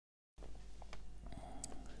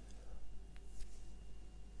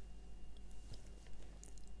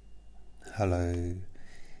hello,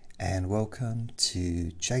 and welcome to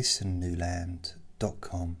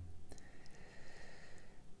jasonnewland.com.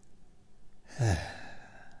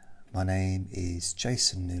 My name is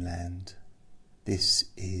Jason Newland. This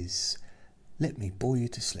is Let Me Bore You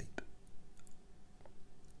to Sleep.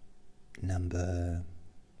 Number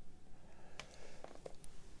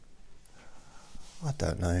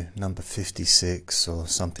 56 or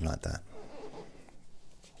something like that.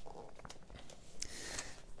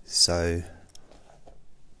 So,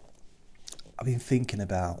 I've been thinking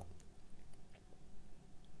about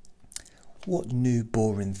what new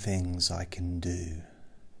boring things I can do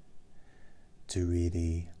to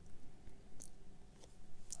really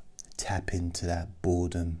tap into that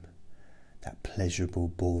boredom, that pleasurable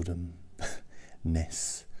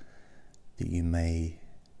boredom-ness that you may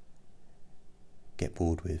get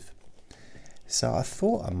bored with. So I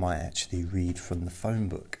thought I might actually read from the phone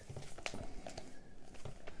book,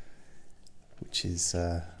 which is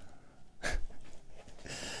the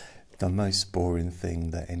most boring thing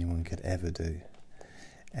that anyone could ever do,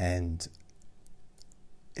 and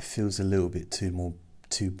it feels a little bit too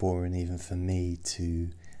boring even for me to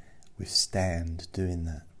withstand doing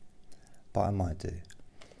that, but I might do.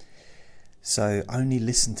 So only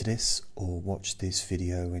listen to this or watch this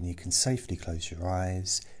video when you can safely close your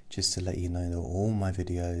eyes, just to let you know that all my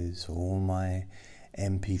videos, all my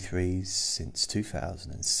MP3s since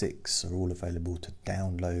 2006 are all available to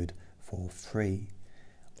download for free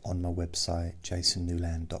on my website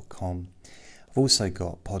jasonnewland.com. I've also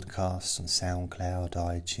got podcasts on SoundCloud,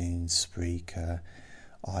 iTunes, Spreaker,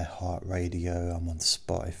 iHeartRadio. I'm on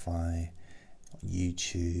Spotify,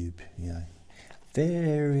 YouTube,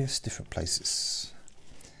 various different places,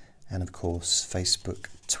 and of course Facebook,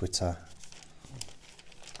 Twitter,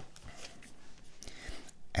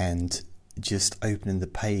 and just opening the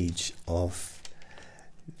page of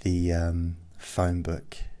the phone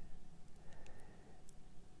book.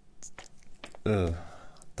 I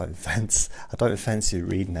don't fancy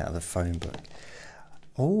reading out of the phone book.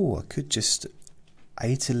 Oh, I could just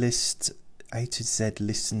A to Z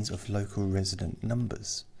listings of local resident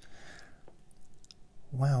numbers.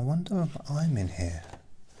 Wow, I wonder if I'm in here.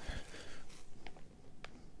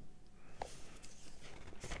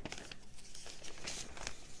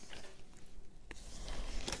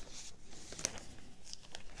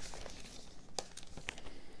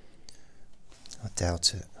 I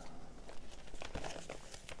doubt it.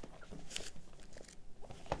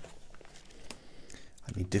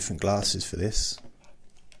 I need different glasses for this.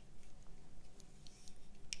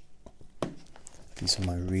 These are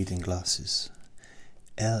my reading glasses.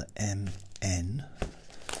 LMN.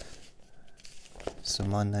 So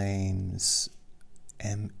my name's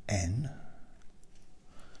MN.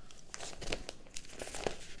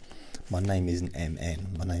 My name isn't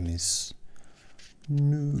MN. My name is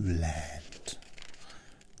Newland.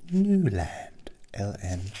 Newland.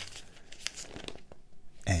 LNN.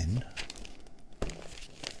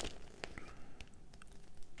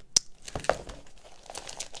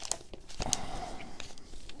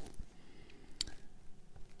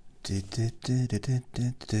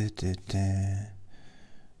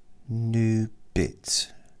 New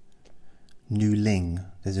bit. Newling.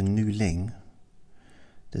 There's a Newling.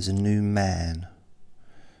 There's a new man.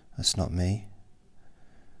 That's not me.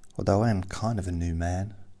 Although I am kind of a new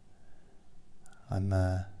man. I'm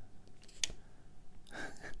I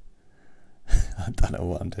don't know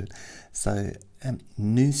what I'm doing. So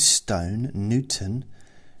New Stone, Newton,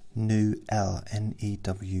 New L,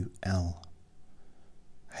 Newl.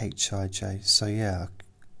 HIJ. So yeah,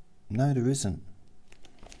 no, there isn't.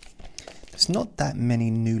 There's not that many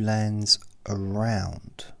Newlands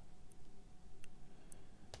around,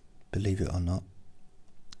 believe it or not.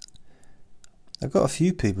 I've got a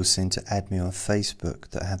few people seem to add me on Facebook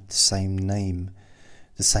that have the same name,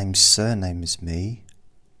 the same surname as me,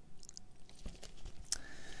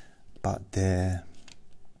 but they're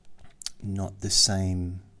not the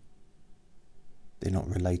same. They're not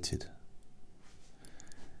related.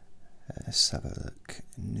 Let's have a look.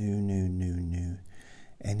 New.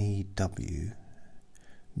 N-E-W.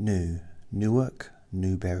 New. Newark.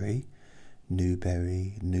 Newberry.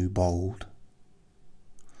 Newbold.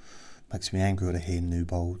 Makes me angry when I hear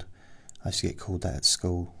Newbold. I used to get called that at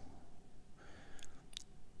school.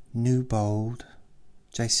 Newbold.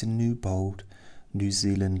 Jason Newbold. New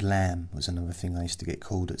Zealand lamb was another thing I used to get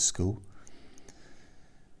called at school.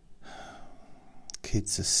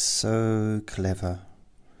 Kids are so clever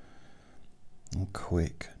and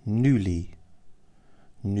quick. Newly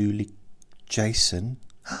Jason.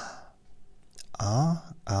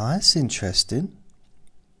 That's interesting.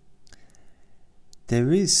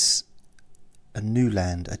 There is a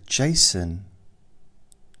Newland adjacent,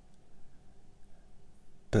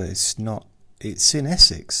 but it's not. It's in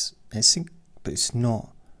Essex. But it's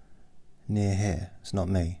not near here. It's not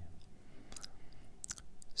me.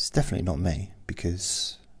 It's definitely not me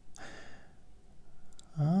because.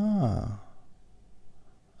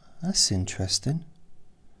 That's interesting.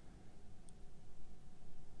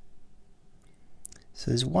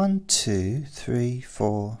 So there's 1, 2, 3,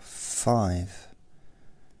 4, 5.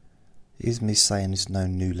 Here's me saying there's no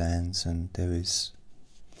Newlands, and there is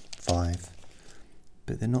 5,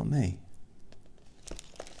 but they're not me.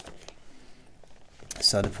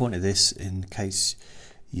 So the point of this, in case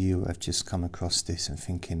you have just come across this and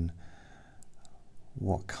thinking,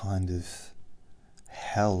 what kind of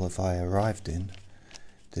hell have I arrived in?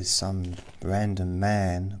 There's some random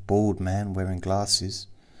man, bald man wearing glasses,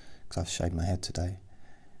 because I've shaved my head today,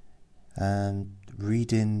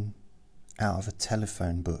 reading out of a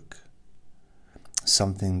telephone book,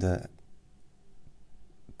 something that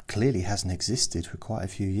clearly hasn't existed for quite a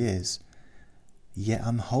few years, yet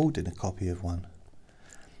I'm holding a copy of one,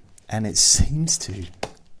 and it seems to.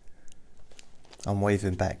 I'm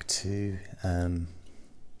waving back to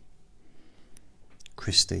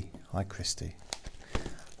Christy. Hi, Christy.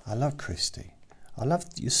 I love Christy. I love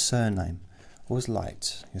your surname. Always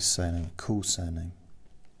liked your surname. Cool surname.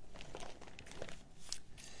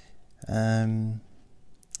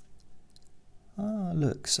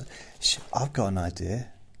 Look. So, I've got an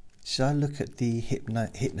idea. Should I look at the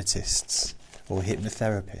hypnotists or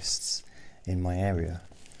hypnotherapists in my area?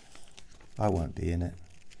 I won't be in it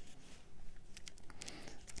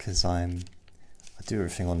because I do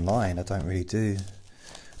everything online. I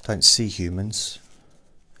don't see humans.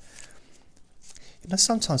 You know,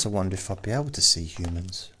 sometimes I wonder if I'd be able to see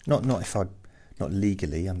humans. Not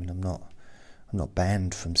legally. I mean, I'm not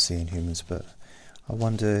banned from seeing humans, but I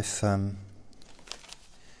wonder if how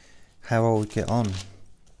I would get on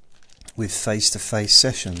with face-to-face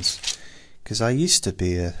sessions. Because I used to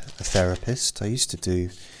be a therapist. I used to do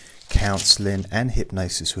counselling and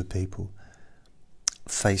hypnosis with people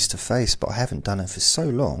face-to-face, but I haven't done it for so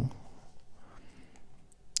long,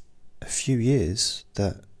 a few years,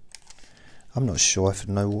 that I'm not sure if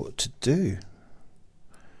I know what to do.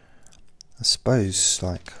 I suppose,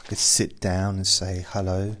 like, I could sit down and say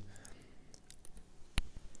hello.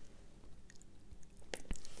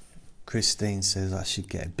 Christine says I should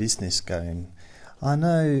get a business going. I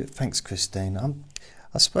know, thanks, Christine.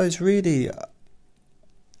 I suppose really,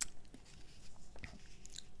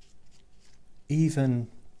 even,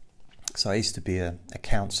 because I used to be a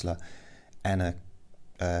counsellor and a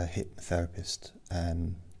hypnotherapist.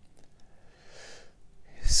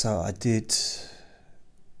 So I did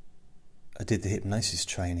the hypnosis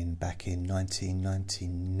training back in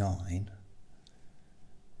 1999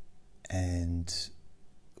 and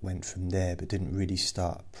went from there, but didn't really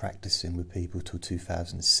start practicing with people till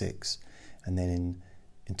 2006. And then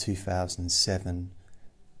in 2007,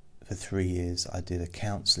 for 3 years, I did a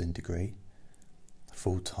counselling degree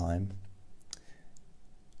full time.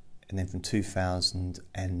 And then from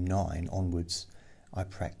 2009 onwards, I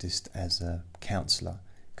practiced as a counsellor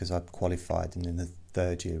because I'd qualified, and then the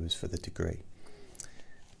third year was for the degree.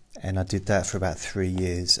 And I did that for about 3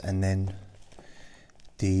 years, and then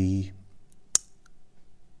the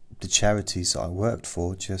charities that I worked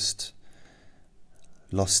for just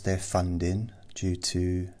lost their funding due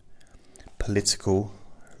to political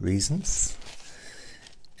reasons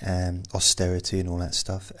and austerity and all that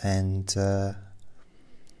stuff, and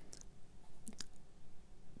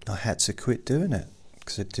I had to quit doing it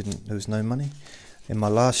because there was no money. In my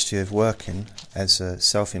last year of working as a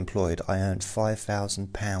self-employed, I earned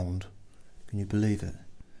 £5,000. Can you believe it?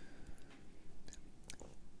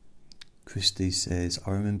 Christy says,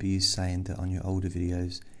 I remember you saying that on your older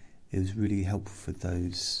videos it was really helpful for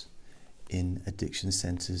those in addiction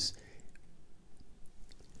centres.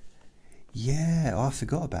 Yeah, I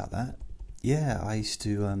forgot about that. Yeah, I used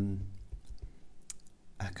to...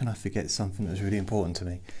 how can I forget something that was really important to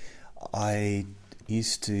me? I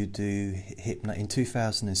used to do in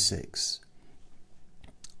 2006.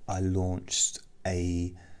 I launched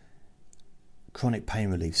a chronic pain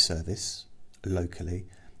relief service locally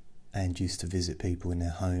and used to visit people in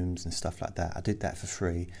their homes and stuff like that. I did that for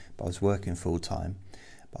free, but I was working full time.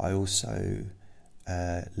 But I also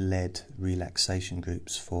led relaxation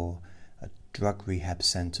groups for a drug rehab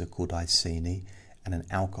centre called Iceni and an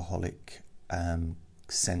alcoholic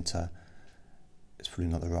centre. It's probably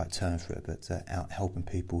not the right term for it, but out helping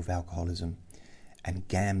people with alcoholism and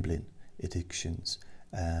gambling addictions,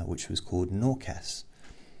 which was called Norcas.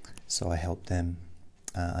 So I helped them.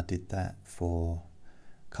 I did that for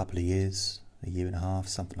a couple of years, a year and a half,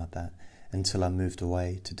 something like that, until I moved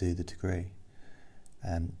away to do the degree.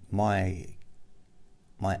 My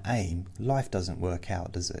aim, life doesn't work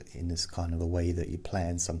out, does it, in this kind of a way that you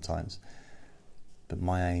plan sometimes, but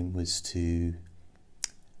my aim was to,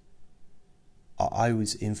 I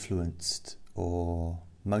was influenced or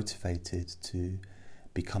motivated to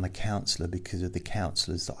become a counsellor because of the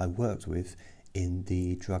counsellors that I worked with in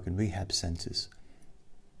the drug and rehab centres.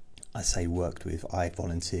 I say worked with, I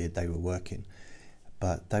volunteered, they were working,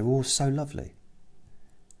 but they were all so lovely.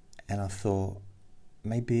 And I thought,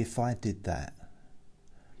 maybe if I did that,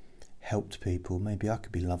 helped people, maybe I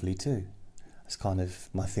could be lovely too. That's kind of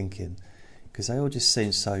my thinking, because they all just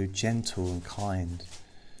seem so gentle and kind.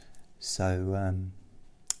 So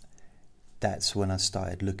that's when I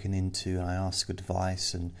started looking into, and I asked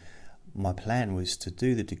advice, and my plan was to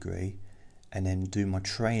do the degree and then do my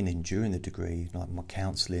training during the degree, like my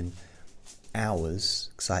counselling hours,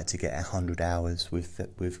 because I had to get 100 hours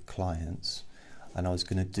with clients, and I was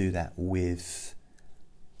going to do that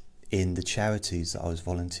in the charities that I was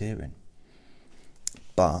volunteering.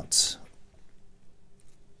 But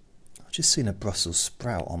I've just seen a Brussels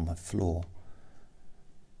sprout on my floor.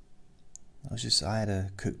 I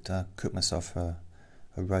had cooked myself a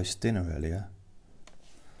roast dinner earlier,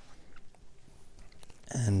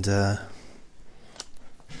 and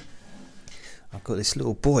I've got this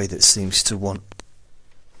little boy that seems to want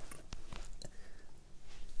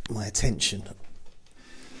my attention.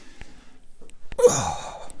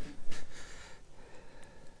 Oh.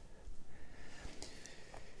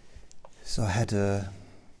 So I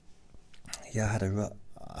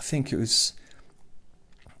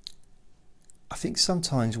think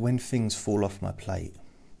sometimes when things fall off my plate,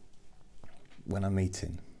 when I'm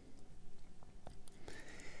eating,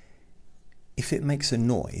 if it makes a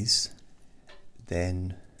noise,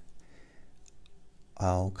 then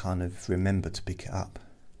I'll kind of remember to pick it up.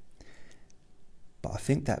 But I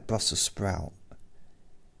think that Brussels sprout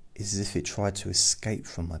is as if it tried to escape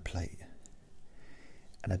from my plate,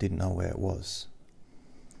 and I didn't know where it was.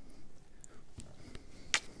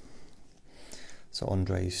 So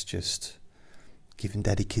Andre's just giving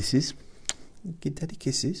Daddy kisses. Give Daddy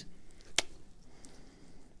kisses.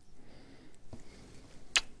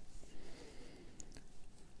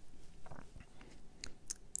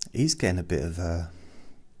 He's getting a bit of a...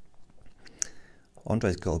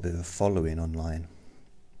 Andre's got a bit of a following online.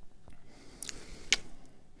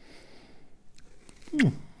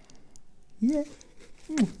 Yeah.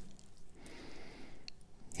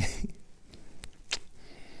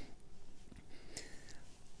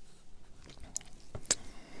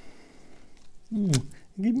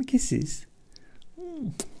 Give me kisses.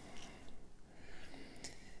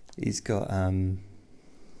 He's got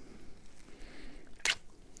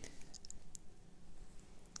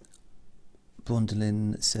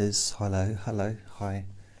Blondolin says hello, hi.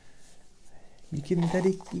 You give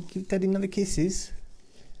Daddy another kisses?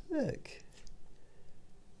 Look.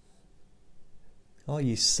 Are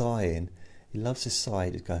you sighing? He loves to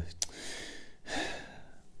sigh. Just go.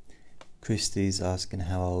 Christy's asking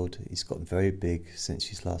how old. He's gotten very big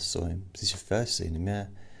since you last saw him. Since you first seen him, yeah.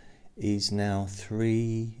 He's now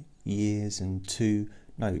 3 years and 3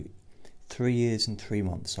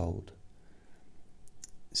 months old.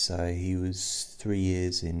 So he was 3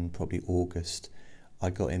 years in probably August.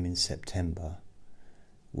 I got him in September,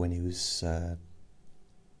 when he was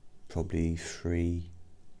probably 5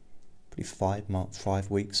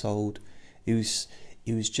 weeks old. He was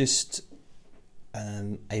just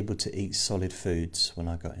able to eat solid foods when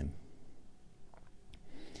I got him.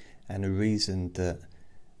 And the reason that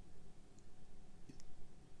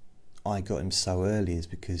I got him so early is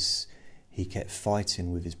because he kept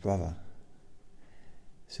fighting with his brother.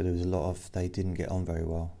 So there was they didn't get on very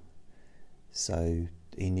well. So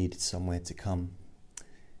he needed somewhere to come,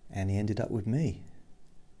 and he ended up with me.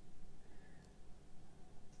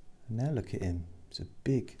 And now look at him.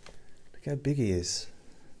 Look how big he is.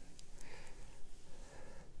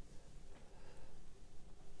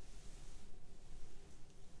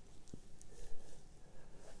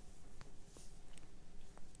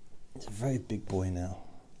 He's a very big boy now.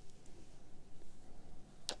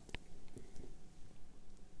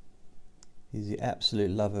 He's the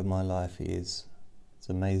absolute love of my life, he is. It's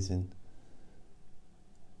amazing.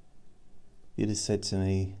 You'd have said to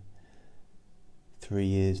me 3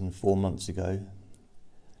 years and 4 months ago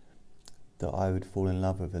that I would fall in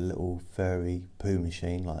love with a little furry poo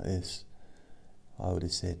machine like this. I would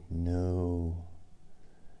have said no.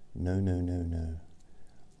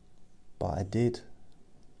 But I did.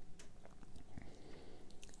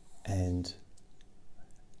 And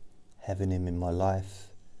having him in my life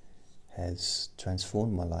has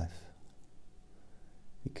transformed my life,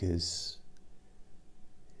 because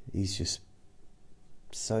he's just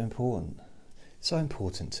so important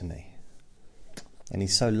to me, and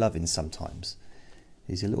he's so loving sometimes.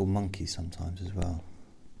 He's a little monkey sometimes as well.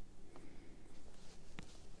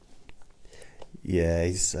 Yeah,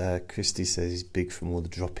 he's Christy says he's big from all the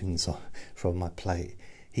droppings from my plate.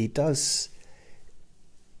 He does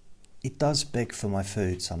beg for my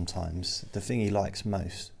food sometimes. The thing he likes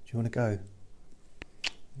most. Do you want to go?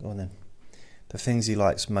 Go on then. The things he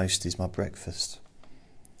likes most is my breakfast.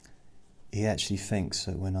 He actually thinks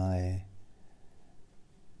that when I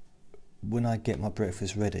get my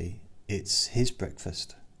breakfast ready, it's his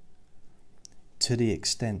breakfast. To the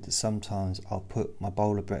extent that sometimes I'll put my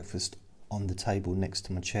bowl of breakfast on the table next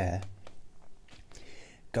to my chair,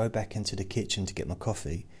 go back into the kitchen to get my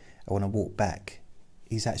coffee, and when I walk back,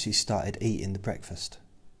 he's actually started eating the breakfast.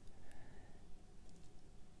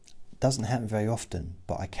 Doesn't happen very often,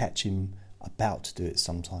 but I catch him about to do it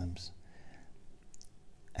sometimes.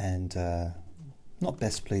 And not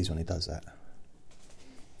best pleased when he does that.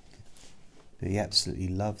 But he absolutely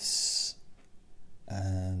loves,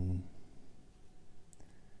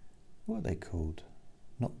 what are they called?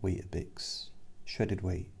 Not Weetabix, shredded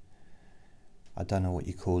wheat. I don't know what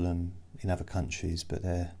you call them in other countries, but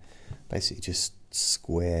they're basically just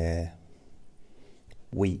square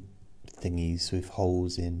wheat thingies with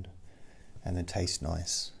holes in, and they taste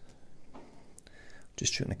nice.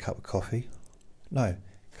 Just drinking a cup of coffee. No,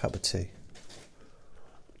 cup of tea.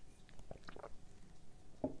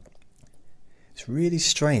 It's really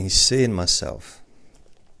strange seeing myself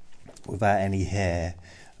without any hair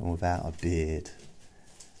and without a beard.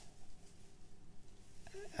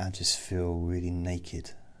 I just feel really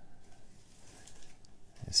naked.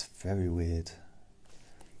 It's very weird.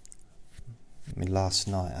 I mean, last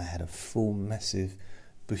night I had a full, massive,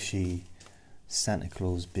 bushy Santa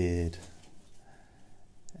Claus beard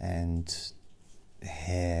and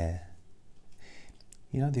hair.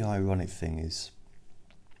 You know, the ironic thing is,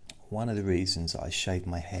 one of the reasons that I shave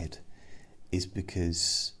my head is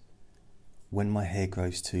because when my hair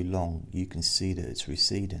grows too long, you can see that it's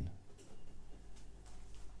receding.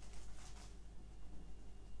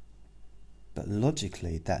 But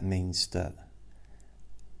logically, that means that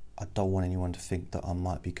I don't want anyone to think that I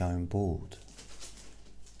might be going bald.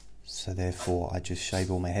 So therefore, I just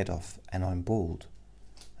shave all my head off and I'm bald.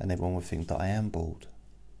 And everyone would think that I am bald.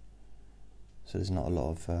 So there's not a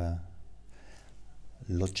lot of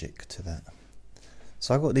logic to that.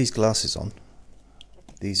 So I've got these glasses on.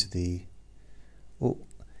 These are the... Oh,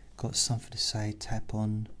 got something to say, tap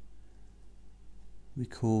on,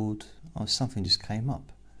 record. Oh, something just came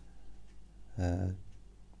up.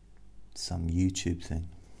 Some YouTube thing.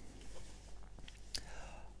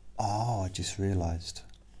 Oh, I just realised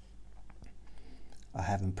I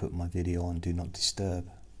haven't put my video on Do Not Disturb.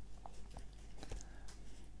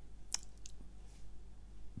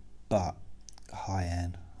 But, hi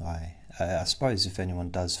Anne, hi. I suppose if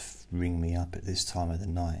anyone does ring me up at this time of the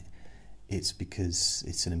night, it's because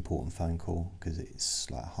it's an important phone call, because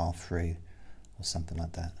it's like 3:30 or something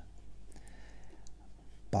like that.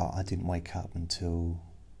 But I didn't wake up until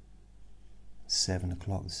 7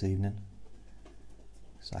 o'clock this evening.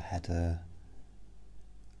 So I had a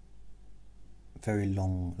very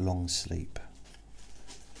long sleep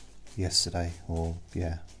yesterday, or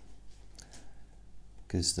yeah.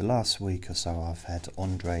 Because the last week or so I've had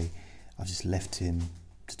Andre, I've just left him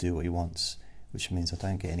to do what he wants, which means I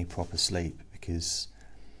don't get any proper sleep, because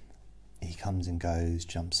he comes and goes,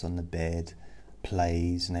 jumps on the bed,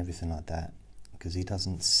 plays and everything like that. Because he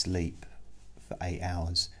doesn't sleep for 8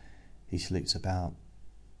 hours. He sleeps about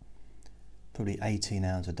probably 18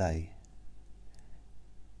 hours a day.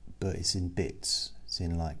 But it's in bits. It's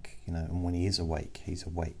in, like, you know, and when he is awake, he's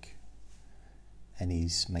awake. And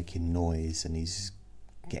he's making noise, and he's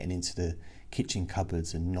getting into the kitchen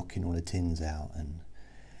cupboards and knocking all the tins out and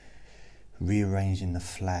rearranging the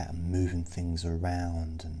flat and moving things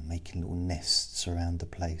around and making little nests around the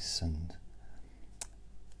place, and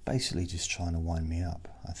basically just trying to wind me up,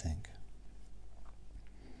 I think.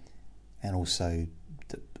 And also,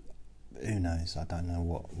 who knows, I don't know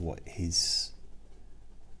what his,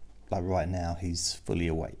 like right now he's fully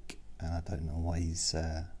awake, and I don't know what his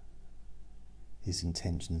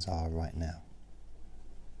intentions are right now.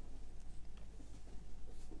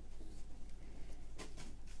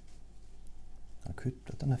 I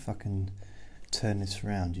don't know if I can turn this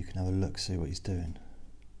around, you can have a look, see what he's doing.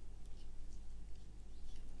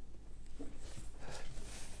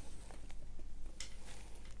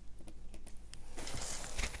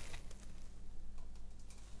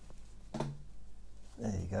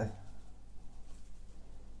 There you go.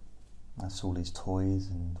 That's all his toys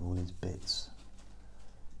and all his bits.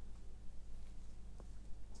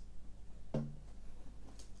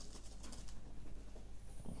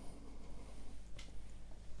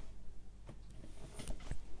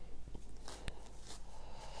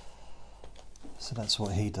 So that's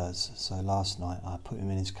what he does. So last night I put him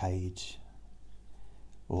in his cage,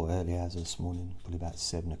 or early hours this morning, probably about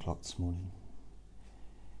 7 o'clock this morning,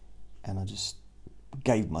 and I just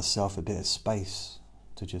gave myself a bit of space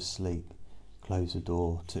to just sleep. Closed the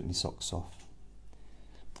door, took my socks off.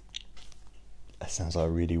 That sounds like a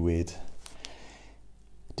really weird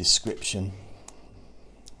description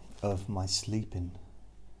of my sleeping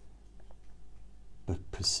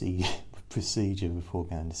procedure before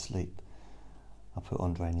going to sleep. I put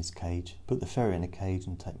Andre in his cage, put the ferret in a cage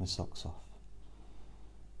and take my socks off.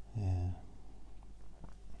 Yeah.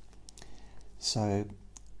 So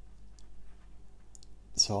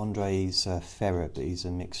Andre's a ferret, but he's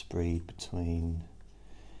a mixed breed between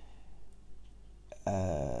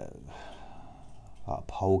like a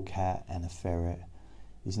polecat and a ferret.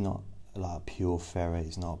 He's not like a pure ferret,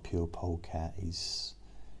 he's not a pure polecat, he's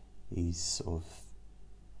sort of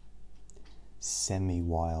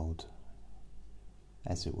semi-wild,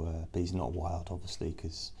 as it were, but he's not wild obviously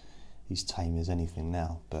because he's tame as anything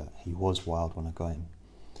now, but he was wild when I got him.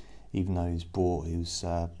 Even though he was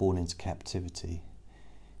born into captivity,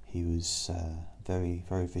 he was very,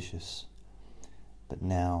 very vicious. But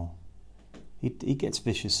now he gets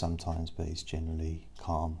vicious sometimes, but he's generally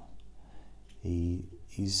calm.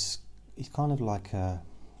 He's kind of like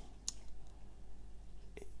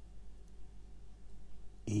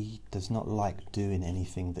he does not like doing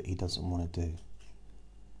anything that he doesn't want to do.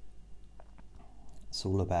 It's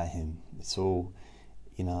all about him. It's all,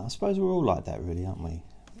 I suppose we're all like that really, aren't we?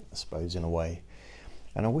 I suppose in a way.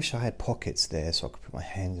 And I wish I had pockets there so I could put my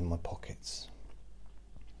hands in my pockets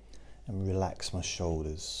and relax my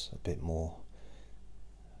shoulders a bit more.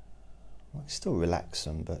 I can still relax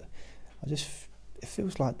them, but it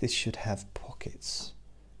feels like this should have pockets.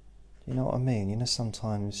 You know what I mean?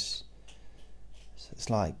 Sometimes it's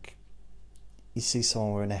like you see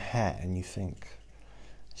someone wearing a hat and you think,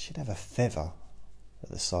 they should have a feather at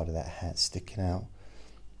the side of that hat sticking out.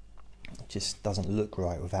 It just doesn't look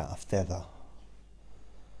right without a feather.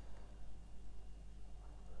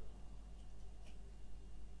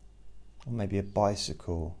 Or maybe a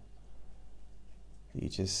bicycle.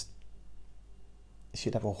 It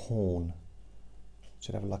should have a horn. It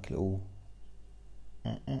should have like a little.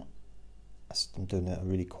 I'm doing a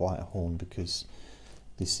really quiet horn because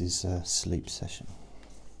this is a sleep session.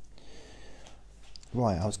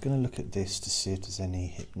 Right, I was going to look at this to see if there's any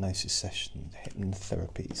hypnosis sessions,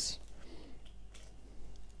 hypnotherapies.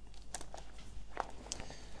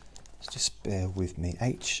 Just bear with me.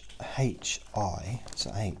 H-I,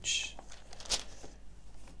 so H.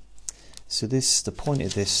 So the point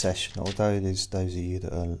of this session, although there's those of you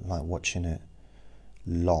that are like watching it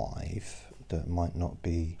live that might not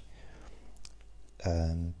be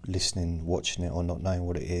watching it, or not knowing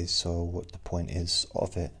what it is or what the point is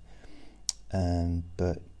of it.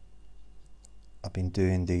 But I've been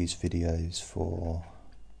doing these videos for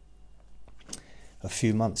a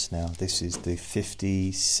few months now. This is the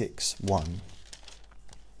 56th one,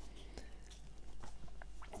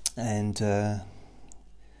 and the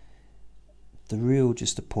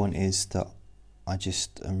point is that I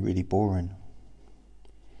just am really boring,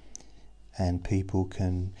 and people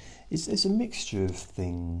can. It's a mixture of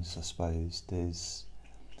things, I suppose. There's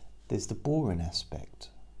the boring aspect.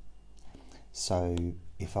 So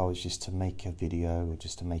if I was just to make a video or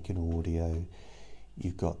just to make an audio,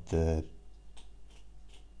 you've got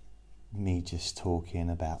me just talking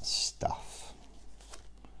about stuff.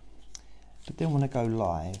 But then when I go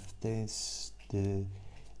live, there's the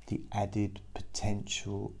added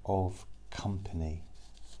potential of company.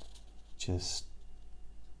 Just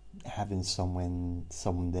having someone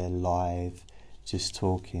there live, just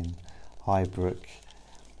talking. Hi Brooke.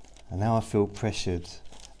 And now I feel pressured.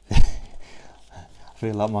 I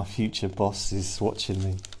feel like my future boss is watching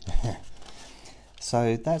me.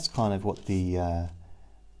 So that's kind of what the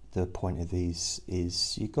point of these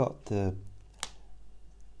is. You got the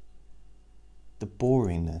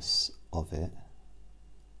boringness of it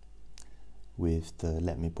with the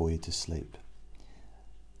let me bore you to sleep,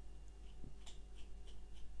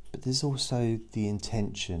 but there's also the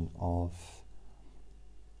intention of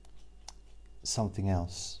something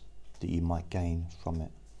else that you might gain from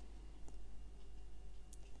it.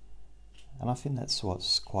 And I think that's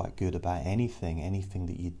what's quite good about anything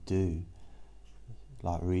that you do,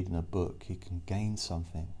 like reading a book. You can gain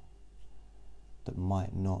something that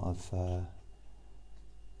might not have,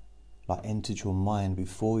 like entered your mind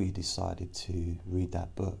before you decided to read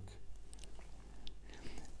that book?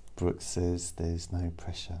 Brooke says there's no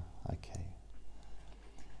pressure. Okay.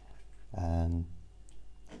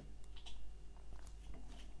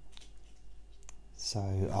 So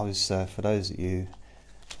I was, for those of you,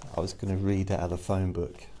 I was going to read out of the phone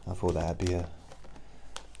book. I thought that'd be a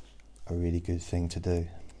really good thing to do.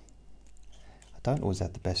 I don't always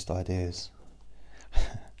have the best ideas.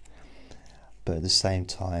 But at the same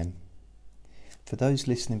time, for those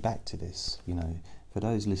listening back to this, you know, for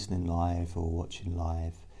those listening live or watching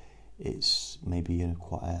live, it's maybe, you know,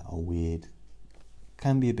 quite a weird,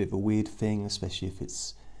 can be a bit of a weird thing, especially if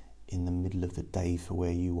it's in the middle of the day for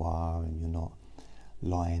where you are and you're not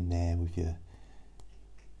lying there with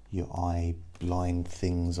your eye blind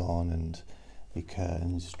things on and your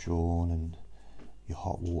curtains drawn and your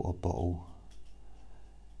hot water bottle.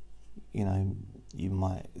 You know,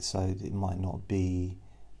 so it might not be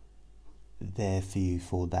there for you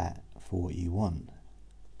for what you want.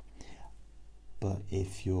 But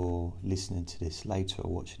if you're listening to this later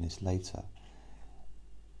or watching this later,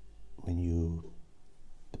 when you're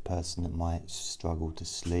the person that might struggle to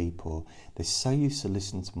sleep, or they're so used to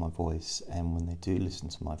listening to my voice, and when they do listen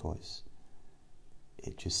to my voice,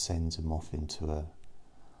 it just sends them off into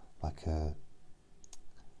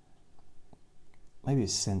maybe a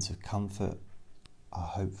sense of comfort,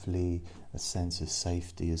 hopefully a sense of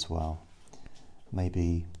safety as well.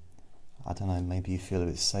 Maybe, I don't know, maybe you feel a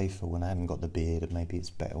bit safer when I haven't got the beard, and maybe it's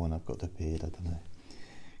better when I've got the beard, I don't know.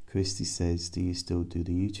 Christy says, do you still do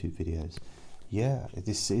the YouTube videos? Yeah,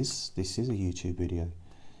 this is a YouTube video,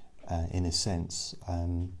 in a sense.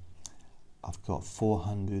 I've got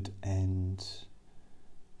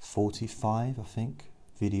 445, I think,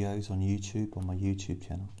 videos on YouTube, on my YouTube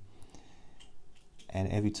channel. And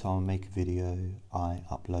every time I make a video, I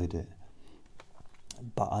upload it.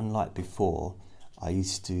 But unlike before, I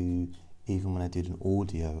used to, even when I did an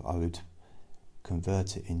audio, I would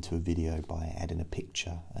convert it into a video by adding a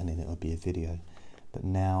picture, and then it would be a video. But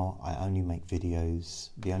now I only make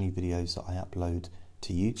videos, the only videos that I upload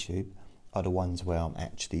to YouTube are the ones where I'm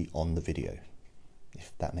actually on the video,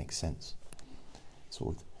 if that makes sense.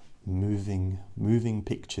 Sort of moving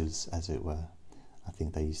pictures, as it were, I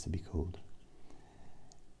think they used to be called.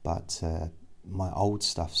 But my old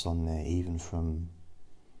stuff's on there, even from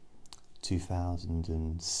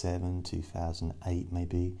 2007, 2008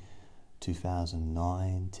 maybe,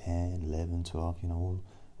 2009, 10, 11, 12, you know,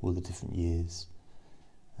 all the different years.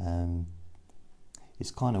 It's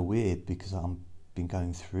kind of weird because I've been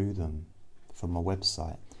going through them from my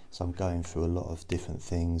website, so I'm going through a lot of different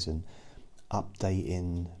things and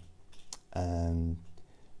updating, trying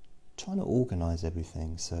to organise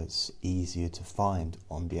everything so it's easier to find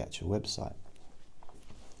on the actual website.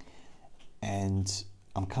 And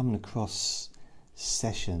I'm coming across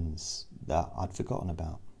sessions that I'd forgotten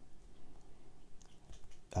about.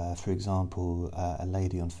 For example, a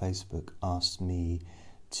lady on Facebook asked me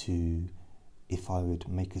if I would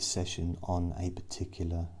make a session on a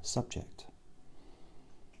particular subject.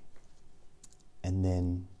 And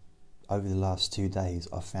then over the last 2 days,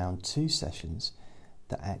 I found 2 sessions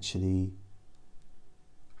that actually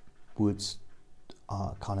would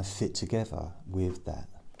kind of fit together with that,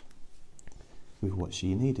 with what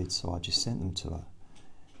she needed, so I just sent them to her.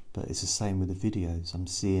 But it's the same with the videos. I'm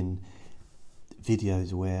seeing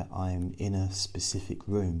videos where I'm in a specific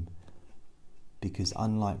room, because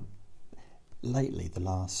unlike lately, the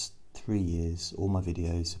last 3 years, all my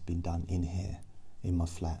videos have been done in here, in my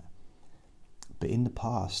flat. But in the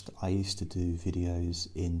past, I used to do videos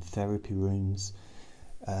in therapy rooms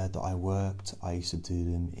that I worked. I used to do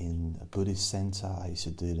them in a Buddhist centre. I used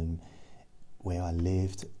to do them where I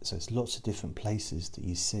lived. So it's lots of different places that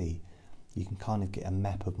you see. You can kind of get a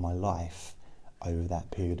map of my life over that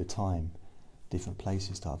period of time, different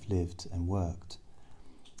places that I've lived and worked.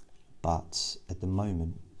 But at the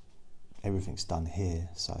moment, everything's done here,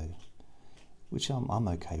 so which I'm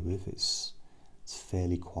okay with. It's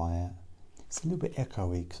fairly quiet. It's a little bit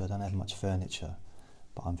echoey because I don't have much furniture,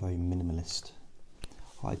 but I'm very minimalist.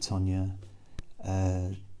 Hi Tonya.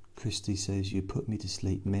 Christy says, you put me to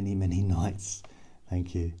sleep many, many nights.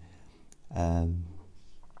 Thank you.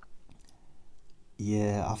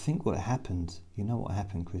 Yeah, I think what happened, you know what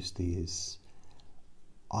happened, Christy, is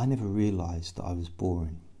I never realised that I was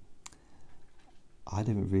boring. I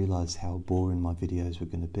didn't realise how boring my videos were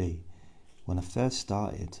going to be. When I first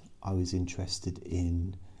started, I was interested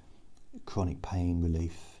in chronic pain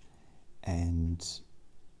relief, and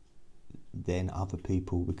then other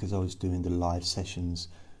people, because I was doing the live sessions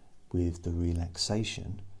with the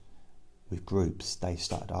relaxation with groups, they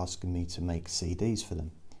started asking me to make CDs for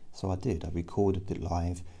them. So I did. I recorded it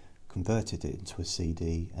live, converted it into a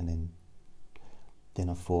CD, and then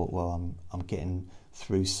I thought, well, I'm getting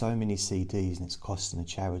through so many CDs and it's costing a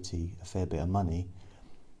charity a fair bit of money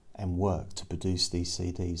and work to produce these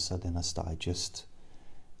CDs. So then I started just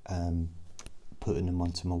putting them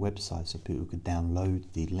onto my website so people could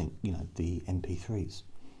download the link, the MP3s.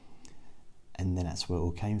 And then that's where it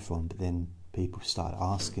all came from. But then people started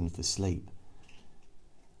asking for sleep.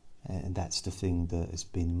 And that's the thing that has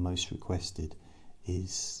been most requested,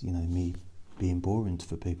 is, me being boring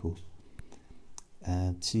for people.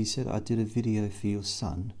 So you said, I did a video for your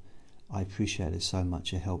son. I appreciate it so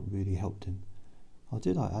much. It really helped him. Oh,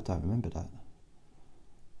 did I? I don't remember that.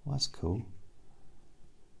 Well, that's cool.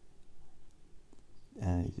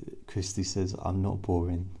 Christy says, I'm not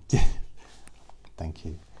boring. Thank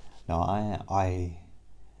you. No, I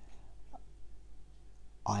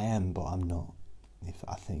am, but I'm not. If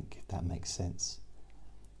that makes sense.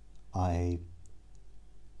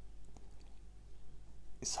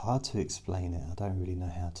 It's hard to explain it. I don't really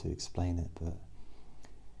know how to explain it, but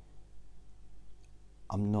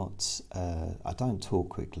I'm not. I don't talk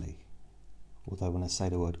quickly. Although when I say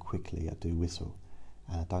the word quickly, I do whistle,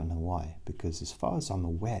 and I don't know why. Because as far as I'm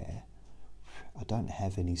aware, I don't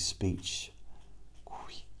have any speech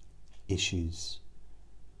issues.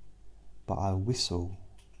 But I whistle.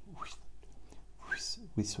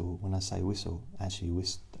 When I say whistle, actually,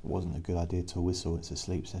 it wasn't a good idea to whistle. It's a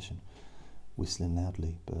sleep session, whistling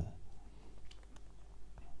loudly. But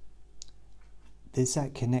there's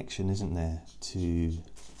that connection, isn't there, to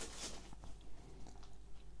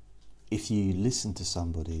if you listen to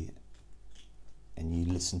somebody and you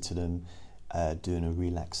listen to them doing a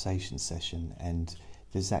relaxation session, and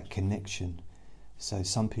there's that connection. So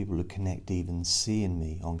some people will connect even seeing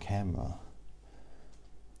me on camera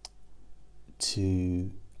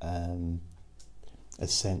to a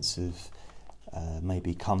sense of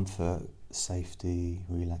maybe comfort, safety,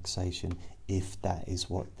 relaxation, if that is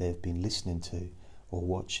what they've been listening to or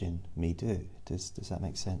watching me do. Does that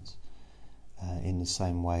make sense? In the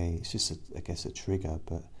same way, it's just, I guess, a trigger,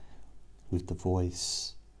 but with the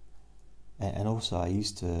voice. And also, I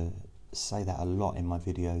used to say that a lot in my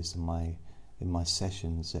videos and in my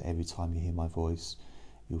sessions, that every time you hear my voice,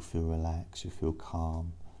 you'll feel relaxed, you'll feel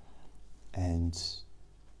calm. And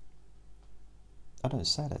I don't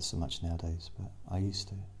say that so much nowadays, but I used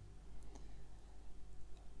to.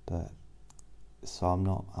 But so I'm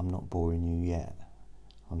not boring you yet.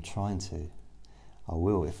 I'm trying to. I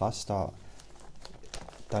will. If I start,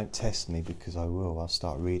 don't test me, because I will. I'll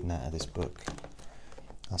start reading out of this book.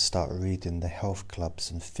 I'll start reading the health clubs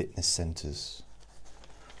and fitness centres.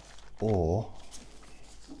 Or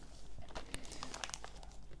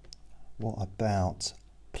what about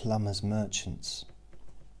plumbers merchants?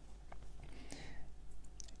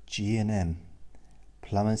 G&M,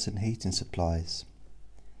 plumbers and heating supplies.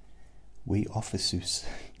 We offer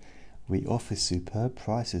superb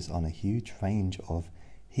prices on a huge range of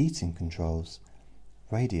heating controls,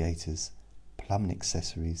 radiators, plumbing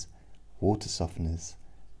accessories, water softeners,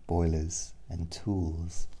 boilers and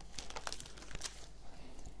tools.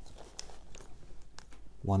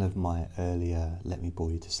 One of my earlier Let Me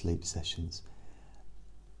Bore You to Sleep sessions,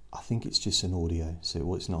 I think it's just an audio,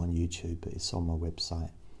 so it's not on YouTube, but it's on my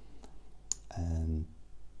website.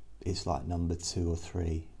 It's like number 2 or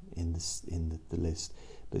 3 in the list,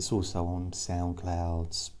 but it's also on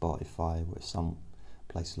SoundCloud, Spotify, or some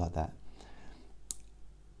places like that.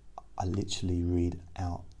 I literally read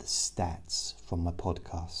out the stats from my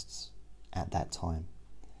podcasts at that time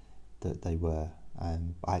that they were. I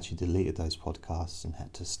actually deleted those podcasts and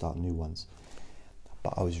had to start new ones.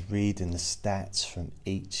 But I was reading the stats from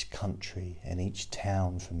each country and each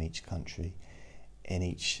town from each country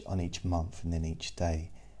on each month and then each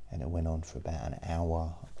day, and it went on for about an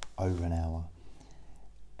hour, over an hour,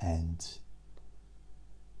 and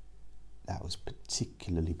that was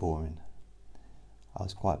particularly boring. I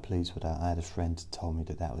was quite pleased with that. I had a friend who told me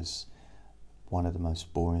that was one of the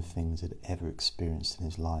most boring things he'd ever experienced in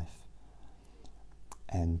his life.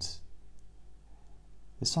 And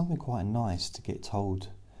there's something quite nice to get told.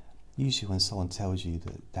 Usually when someone tells you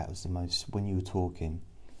that was the most, when you were talking,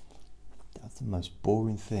 that was the most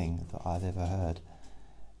boring thing that I'd ever heard,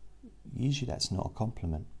 usually that's not a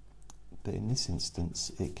compliment. But in this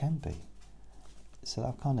instance, it can be. So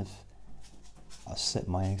I've set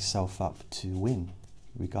myself up to win,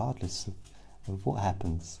 regardless of what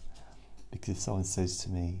happens. Because if someone says to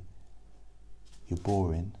me, you're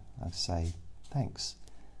boring, I say, thanks.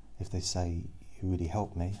 If they say, you really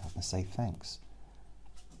helped me, I can say thanks.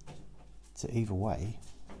 So either way,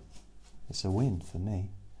 it's a win for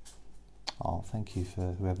me. Oh, thank you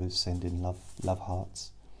for whoever's sending love hearts.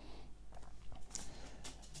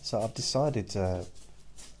 So I've decided I'm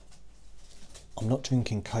not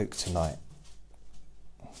drinking Coke tonight.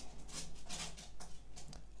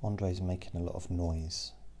 Andre's making a lot of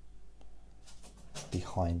noise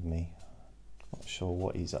behind me. Not sure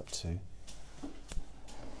what he's up to.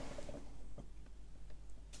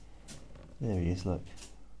 There he is, look.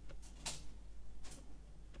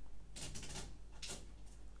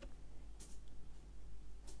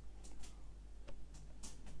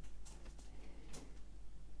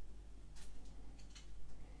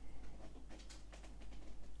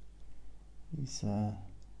 He's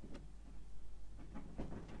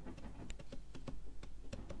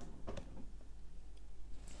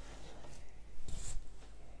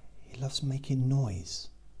he loves making noise.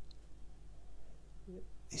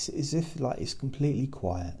 It's as if like it's completely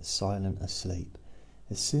quiet, silent, asleep.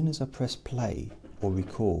 As soon as I press play or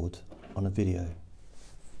record on a video,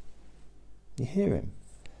 you hear him.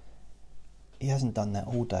 He hasn't done that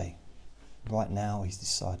all day. Right now he's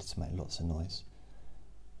decided to make lots of noise.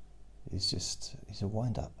 He's a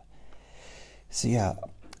wind-up. So yeah,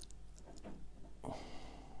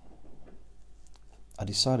 I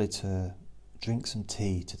decided to drink some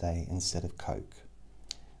tea today instead of Coke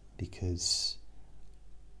because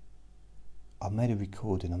I made a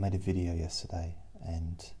video yesterday,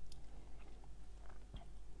 and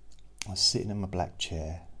I was sitting in my black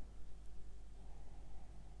chair,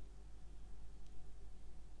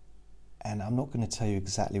 and I'm not going to tell you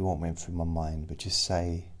exactly what went through my mind, but just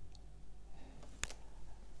say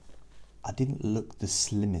I didn't look the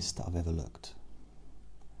slimmest that I've ever looked.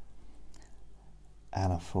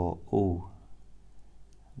 And I thought, oh,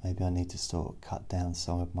 maybe I need to sort of cut down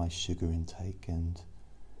some of my sugar intake and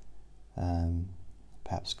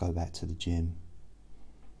perhaps go back to the gym,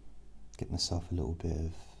 get myself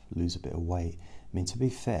lose a bit of weight. I mean, to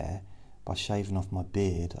be fair, by shaving off my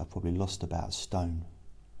beard, I probably lost about a stone.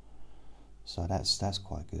 So that's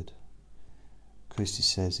quite good. Christy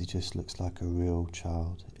says he just looks like a real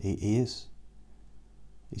child. He is.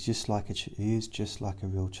 He is just like a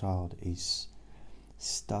real child. He's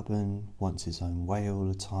stubborn, wants his own way all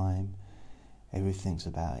the time. Everything's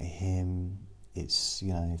about him. It's,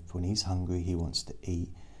 when he's hungry, he wants to eat.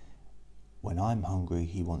 When I'm hungry,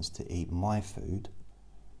 he wants to eat my food.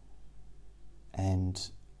 And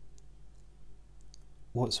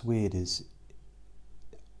what's weird is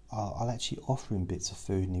I'll actually offer him bits of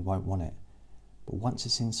food and he won't want it. But once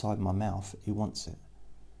it's inside my mouth, he wants it.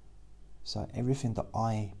 So everything that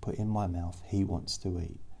I put in my mouth, he wants to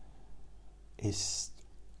eat.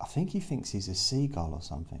 I think he thinks he's a seagull or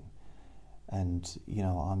something. And,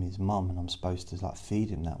 I'm his mum and I'm supposed to feed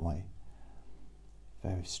him that way.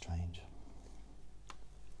 Very strange.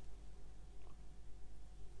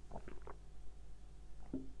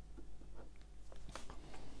 I'm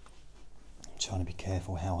trying to be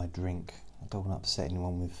careful how I drink. I don't want to upset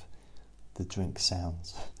anyone with the drink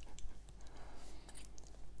sounds.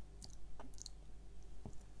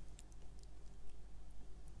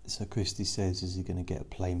 So Christy says, is he going to get a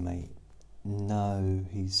playmate? No,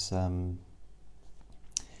 he's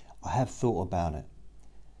I have thought about it,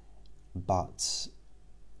 but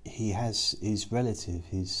he has his relative,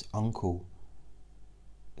 his uncle,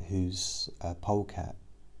 who's a polecat,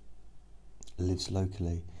 lives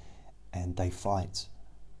locally, and they fight.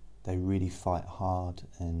 They really fight hard,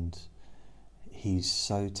 and he's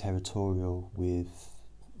so territorial with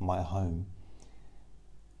my home.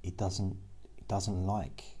 He doesn't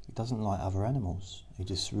like other animals.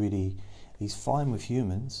 He's fine with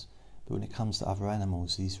humans, but when it comes to other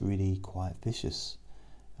animals, he's really quite vicious.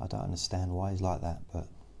 I don't understand why he's like that, but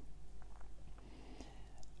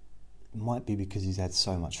it might be because he's had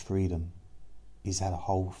so much freedom. He's had a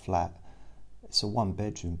whole flat. It's a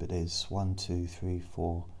 1-bedroom, but there's 1, 2, 3,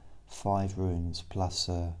 4, 5 rooms plus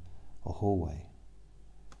a hallway.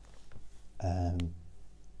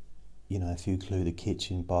 If you include the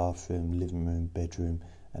kitchen, bathroom, living room, bedroom,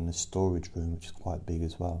 and the storage room, which is quite big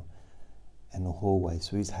as well, and the hallway.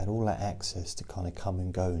 So he's had all that access to kind of come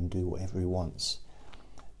and go and do whatever he wants.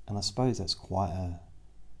 And I suppose that's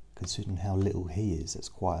considering how little he is, that's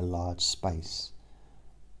quite a large space.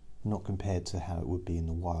 Not compared to how it would be in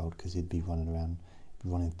the wild, because he'd be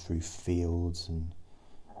running through fields and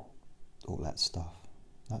all that stuff.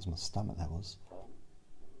 That was my stomach, that was.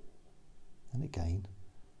 And again,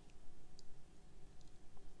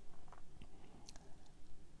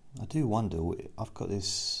 I do wonder, I've got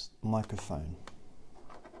this microphone.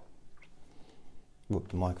 Look,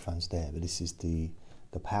 the microphone's there, but this is the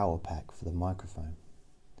power pack for the microphone.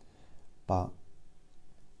 But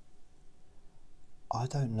I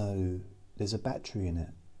don't know, there's a battery in it,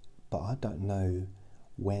 but I don't know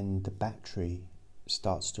when the battery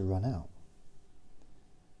starts to run out.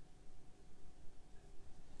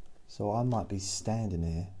 So I might be standing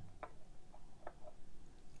here,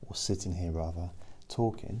 or sitting here rather,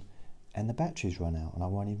 talking, and the battery's run out and I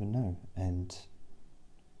won't even know. And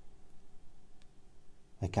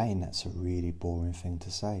again, that's a really boring thing to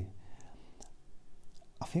say.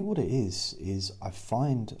 I think what it is I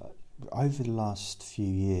find over the last few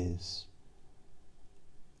years,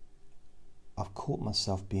 I've caught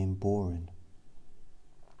myself being boring.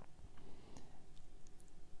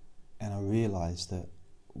 And I realised that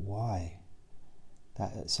why?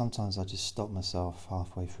 That sometimes I just stop myself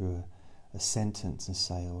halfway through a sentence and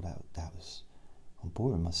say, oh, I'm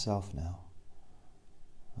boring myself now.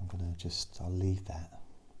 I'll leave that.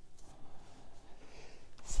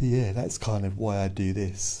 So yeah, that's kind of why I do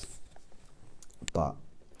this. But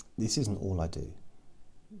this isn't all I do.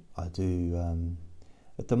 I do,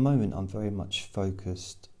 at the moment, I'm very much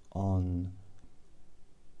focused on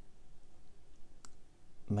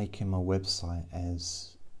making my website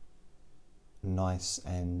as nice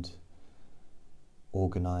and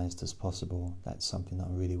organised as possible. That's something that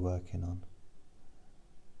I'm really working on.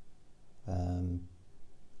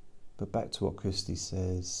 But back to what Christy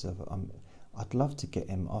says, I'd love to get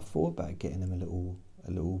him. I thought about getting him a little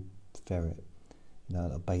ferret, a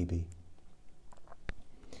little baby,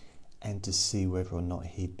 and to see whether or not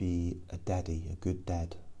he'd be a daddy, a good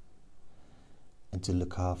dad, and to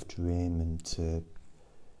look after him and to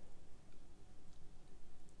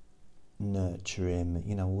nurture him,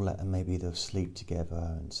 all that, and maybe they'll sleep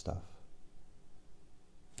together and stuff.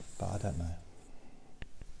 But I don't know.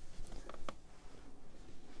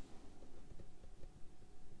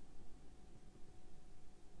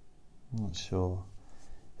 I'm not sure.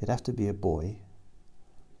 It'd have to be a boy,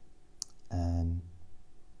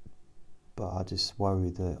 but I just worry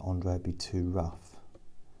that Andre would be too rough,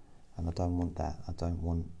 and I don't want that. I don't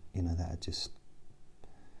want, that I just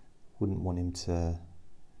wouldn't want him to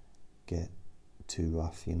get too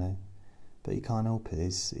rough, But he can't help it.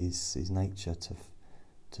 It's his nature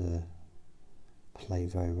to play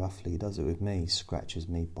very roughly. He does it with me. He scratches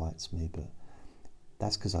me, bites me, but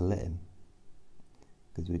that's because I let him.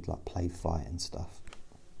 Because we'd play fight and stuff.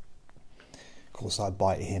 Of course, I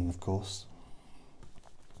bite him, of course.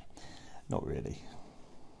 Not really.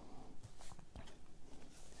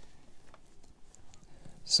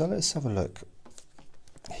 So let's have a look.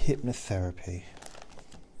 Hypnotherapy.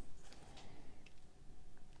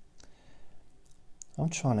 I'm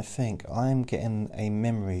trying to think. I'm getting a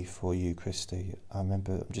memory for you, Christy. I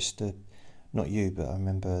remember, not you, but I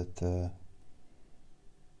remember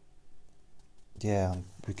I'm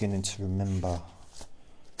beginning to remember,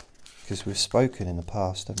 because we've spoken in the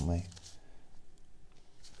past, haven't we?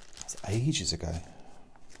 It's ages ago.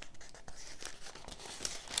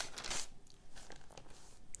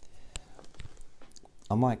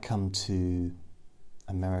 I might come to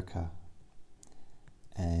America,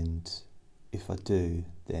 and if I do,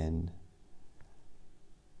 then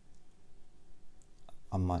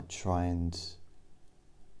I might try and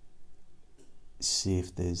see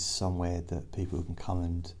if there's somewhere that people can come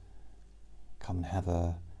and have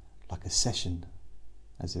a session,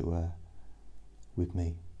 as it were, with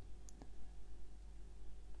me.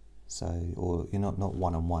 So, or not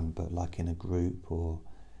one-on-one, but in a group, or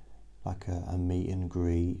a meet and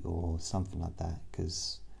greet or something like that,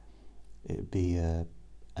 because it would be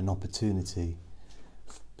an opportunity,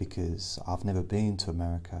 because I've never been to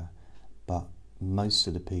America, but most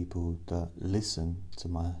of the people that listen to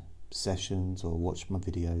my sessions or watch my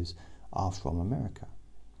videos are from America.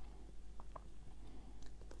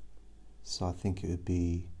 So I think it would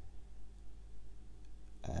be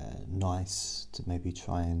nice to maybe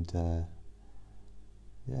try and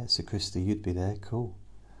so Christy, you'd be there. Cool.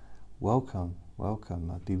 Welcome.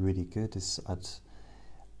 That'd be really good. The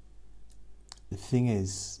thing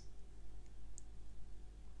is,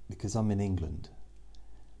 because I'm in England,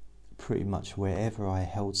 pretty much wherever I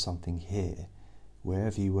held something here,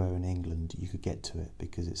 wherever you were in England, you could get to it,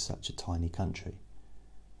 because it's such a tiny country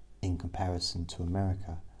in comparison to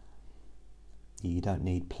America. You don't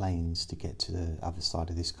need planes to get to the other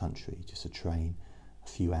side of this country, just a train, a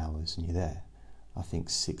few hours and you're there. I think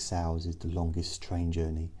 6 hours is the longest train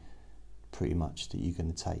journey pretty much that you're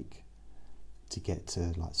going to take to get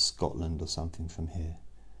to Scotland or something from here.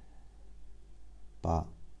 But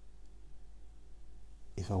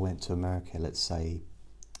if I went to America, let's say,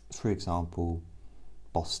 for example,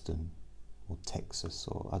 Boston or Texas,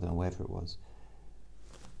 or I don't know, wherever it was,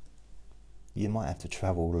 you might have to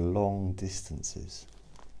travel long distances.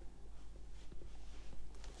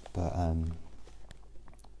 But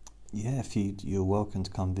yeah, if you're welcome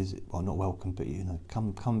to come visit. Well, not welcome, but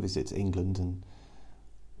come visit England, and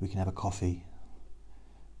we can have a coffee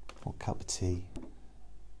or a cup of tea.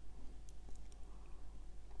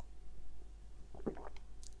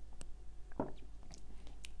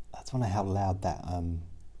 I don't know how loud that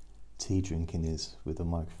tea drinking is with the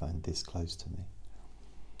microphone this close to me.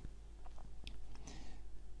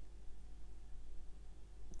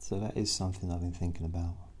 So that is something I've been thinking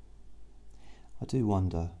about. I do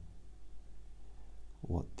wonder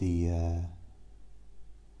what I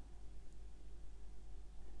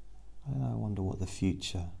wonder what the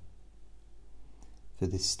future for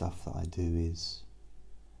this stuff that I do is.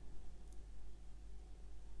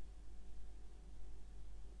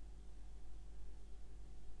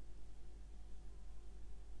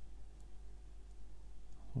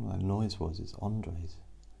 What that noise was, it's Andre's.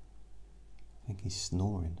 I think he's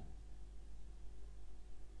snoring.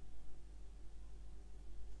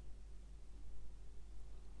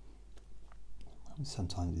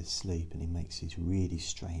 Sometimes he's asleep and he makes these really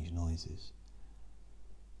strange noises,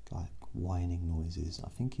 like whining noises. I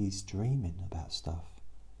think he's dreaming about stuff.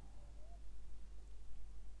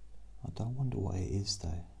 I don't wonder what it is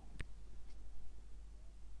though.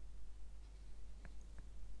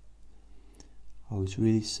 I was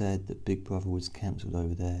really sad that Big Brother was cancelled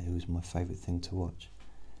over there. It was my favourite thing to watch.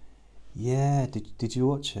 Yeah, did you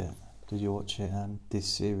watch it? Did you watch it? This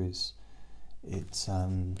series, it's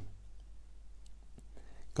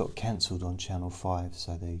got cancelled on Channel 5,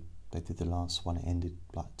 so they did the last one. It ended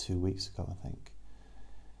like 2 weeks ago, I think.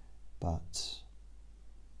 But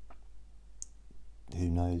who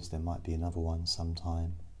knows? There might be another one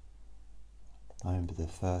sometime. I remember the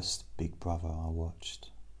first Big Brother I watched.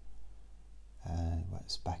 It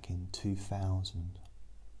was back in 2000.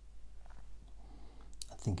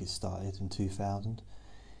 I think it started in 2000,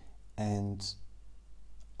 and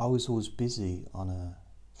I was always busy on a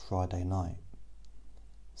Friday night,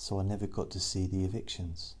 so I never got to see the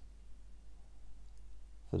evictions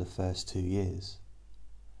for the first 2 years.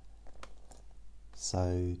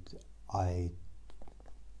 So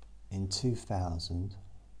in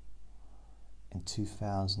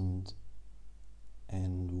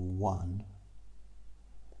 2001,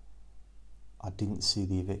 I didn't see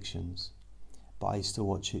the evictions, but I used to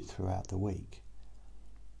watch it throughout the week.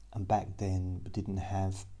 And back then we didn't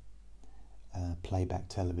have playback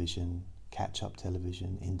television, catch-up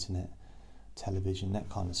television, internet television, that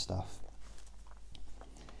kind of stuff.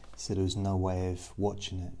 So there was no way of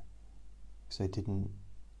watching it. So they didn't,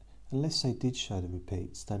 unless they did show the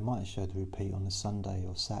repeats, they might have showed the repeat on a Sunday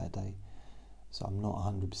or Saturday. So I'm not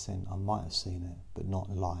 100%, I might have seen it, but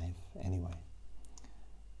not live anyway.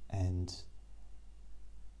 And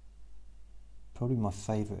probably my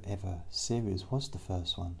favourite ever series was the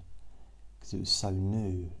first one, because it was so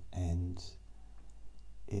new, and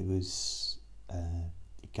it was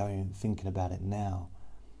thinking about it now,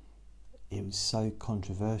 it was so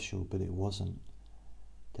controversial, but it wasn't.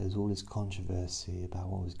 There was all this controversy about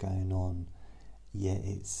what was going on, yet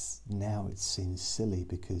now it seems silly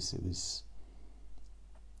because it was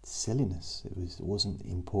silliness. It wasn't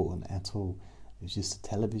important at all. It was just a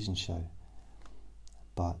television show,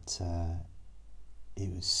 but it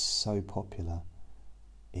was so popular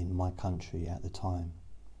in my country at the time,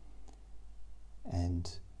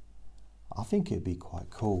 and I think it'd be quite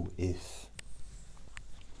cool if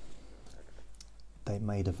they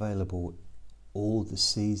made available all the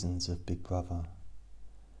seasons of Big Brother,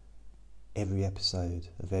 every episode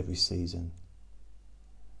of every season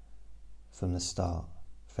from the start,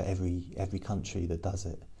 for every country that does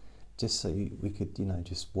it, just so we could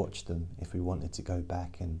just watch them if we wanted to go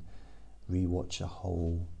back and re-watch a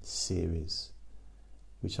whole series,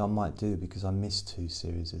 which I might do because I missed 2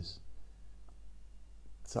 series.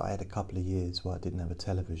 So I had a couple of years where I didn't have a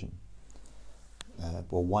television.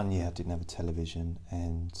 Well, 1 year I didn't have a television,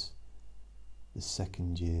 and the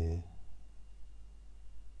second year,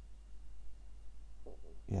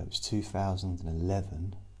 it was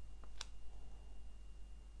 2011.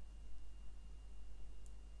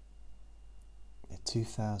 Yeah,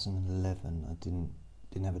 2011 I didn't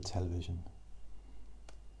have a television.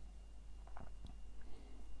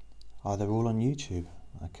 Oh, they're all on YouTube.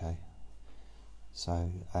 Okay.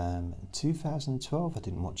 So, in 2012 I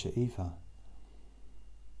didn't watch it either,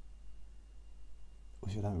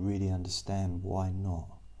 which I don't really understand why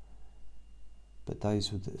not. But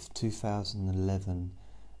those were 2011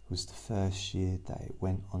 was the first year that it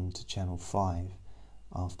went on to Channel 5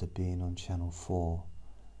 after being on Channel 4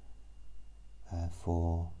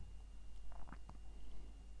 for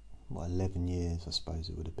 11 years, I suppose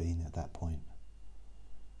it would have been at that point.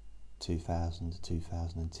 2000 to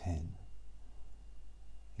 2010,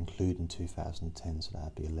 including 2010, so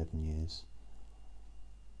that'd be 11 years.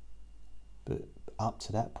 But up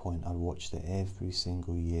to that point, I watched it every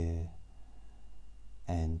single year.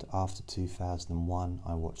 And after 2001,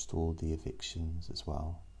 I watched all the evictions as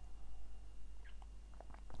well,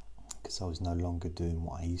 because I was no longer doing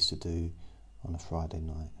what I used to do on a Friday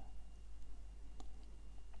night.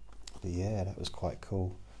 But yeah, that was quite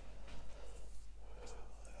cool.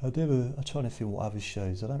 I'm trying to think what other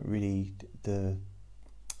shows. I don't really, the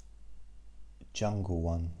jungle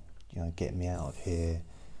one, you know, Get Me Out of Here,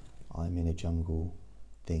 I'm in a Jungle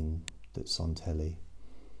thing that's on telly.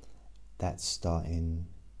 That's starting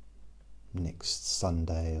next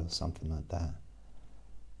Sunday or something like that.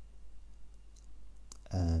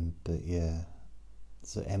 But yeah,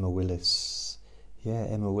 so Emma Willis. Yeah,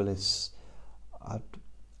 Emma Willis. I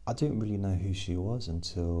didn't really know who she was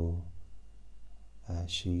until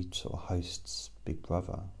she sort of hosts Big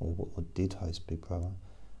Brother, or did host Big Brother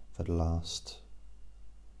for the last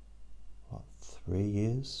 3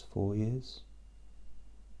 years, 4 years,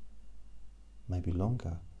 maybe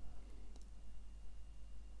longer.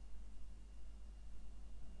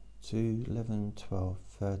 2, 11, 12,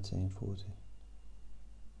 13, 14,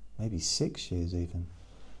 maybe 6 years even.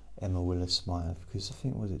 Emma Willis might have, because I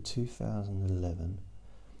think, was it 2011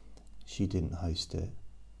 she didn't host it,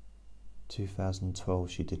 2012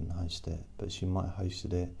 she didn't host it, but she might have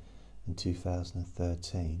hosted it in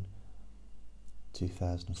 2013,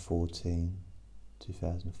 2014,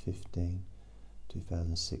 2015,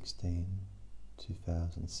 2016,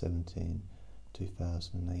 2017,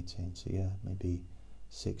 2018, so yeah, maybe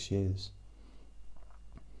 6 years.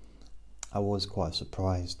 I was quite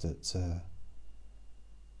surprised that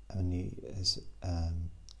only, as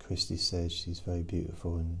Christy says, she's very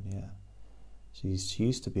beautiful, and yeah, she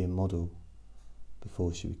used to be a model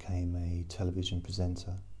before she became a television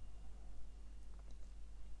presenter.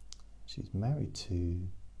 She's married to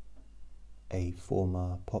a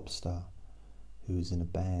former pop star who was in a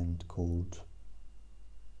band called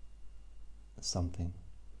something.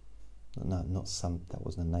 No, not some. That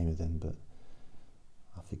wasn't the name of them, but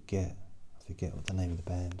I forget what the name of the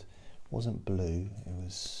band. It wasn't Blue. It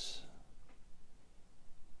was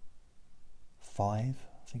Five.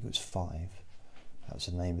 I think it was Five. That was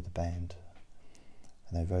the name of the band,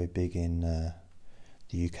 and they're very big in the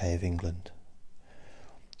UK of England.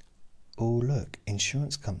 Oh look,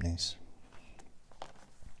 insurance companies.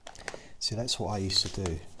 See, that's what I used to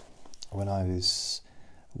do when I was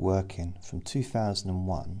working from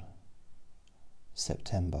 2001.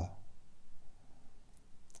 September,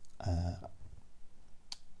 I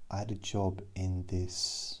had a job in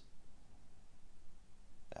this,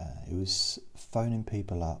 it was phoning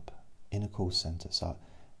people up in a call centre. So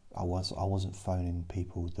I wasn't phoning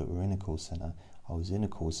people that were in a call centre, I was in a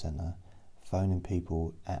call centre phoning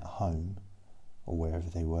people at home or wherever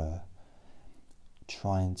they were,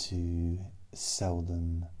 trying to sell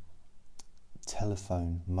them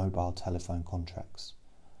mobile telephone contracts,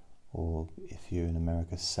 or if you're in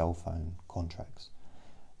America, cell phone contracts.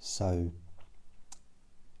 So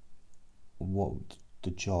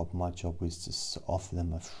my job was to offer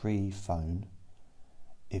them a free phone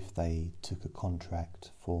if they took a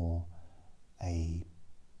contract for a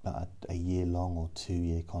year-long or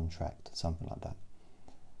 2-year contract, something like that,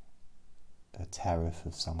 a tariff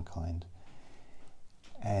of some kind.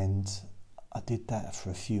 And I did that for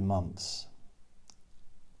a few months.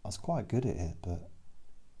 I was quite good at it, but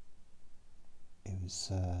it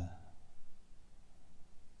was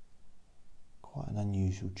quite an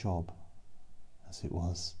unusual job, as it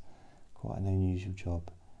was. Quite an unusual job.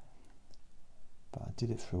 But I did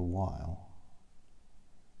it for a while.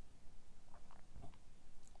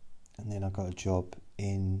 And then I got a job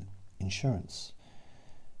in insurance,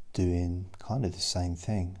 doing kind of the same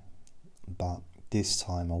thing. But this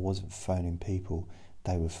time I wasn't phoning people,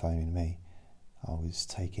 they were phoning me. I was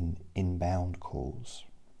taking inbound calls.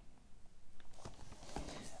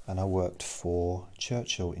 And I worked for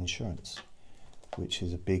Churchill Insurance, which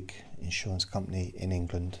is a big insurance company in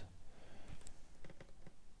England.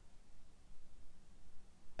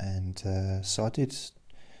 And so I did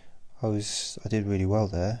really well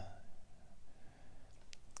there.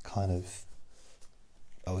 I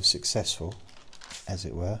was successful, as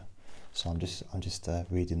it were. So I'm just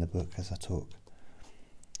reading the book as I talk.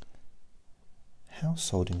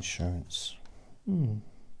 Household insurance.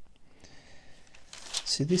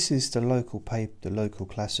 See, this is the local paper, the local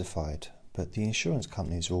classified, but the insurance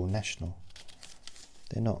companies are all national.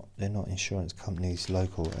 They're not insurance companies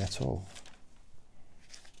local at all.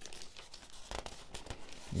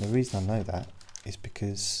 And the reason I know that is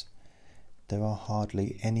because there are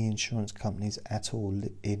hardly any insurance companies at all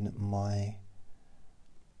in my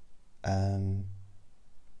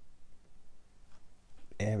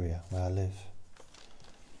area where I live.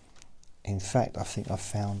 In fact, I think I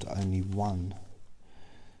found only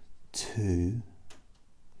two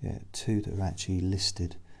that are actually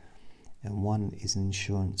listed, and one is an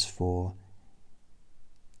insurance for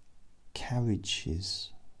carriages.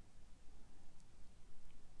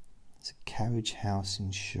 It's a carriage house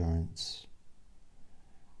insurance,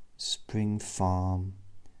 Spring Farm,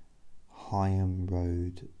 Higham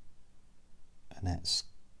Road, and that's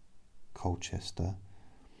Colchester.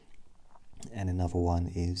 And another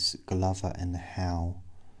one is Glover and Howe,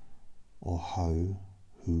 or How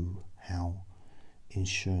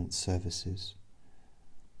Insurance Services.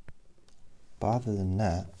 But other than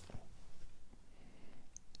that,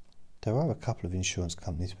 there are a couple of insurance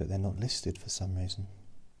companies, but they're not listed for some reason.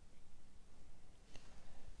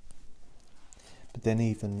 But then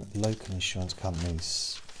even local insurance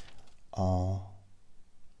companies are,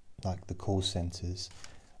 like the call centres,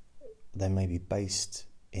 they may be based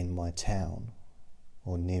in my town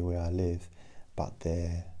or near where I live, but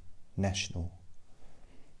they're national.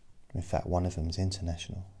 In fact, one of them is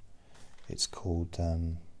international. It's called,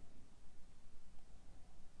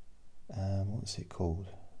 what's it called?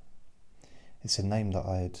 It's a name that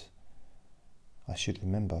I should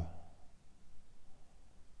remember.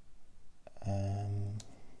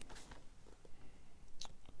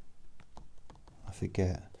 I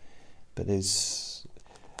forget. But there's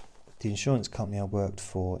the insurance company I worked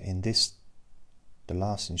for the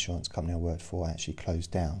last insurance company I worked for actually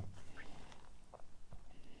closed down.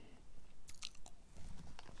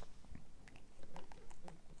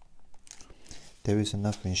 There is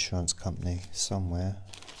another insurance company somewhere.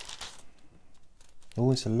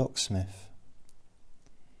 Always a locksmith.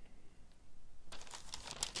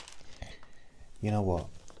 You know what?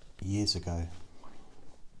 Years ago,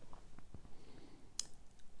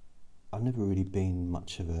 I've never really been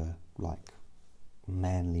much of a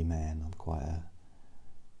manly man. I'm quite I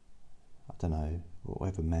don't know,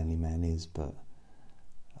 whatever manly man is, but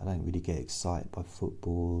I don't really get excited by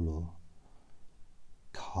football or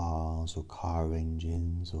cars or car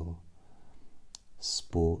engines or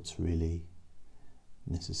sports really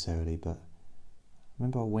necessarily. But I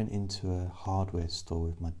remember I went into a hardware store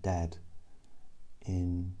with my dad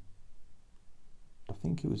in, I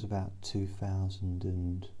think it was about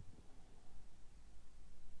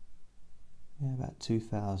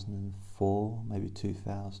 2004, maybe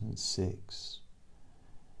 2006.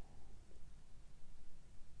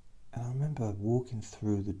 And I remember walking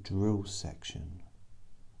through the drill section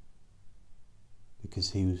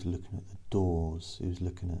because he was looking at the doors. He was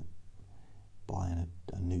looking at buying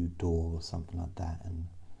a new door or something like that, and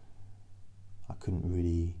I couldn't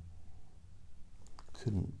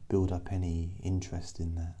build up any interest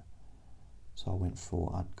in that. So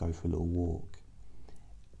I'd go for a little walk.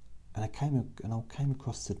 And I came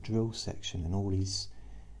across the drill section and all these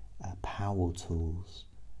power tools,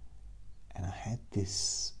 and I had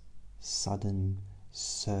this sudden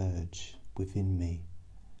surge within me,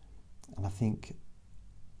 and I think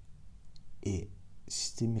it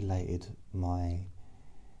stimulated my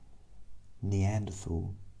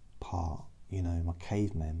Neanderthal part, my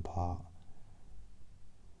caveman part,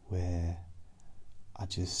 where I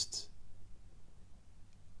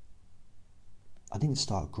didn't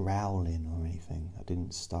start growling or anything. I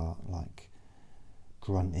didn't start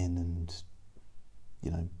grunting and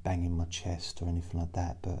banging my chest or anything like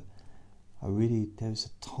that, but there was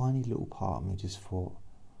a tiny little part of me just thought,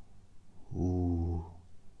 ooh,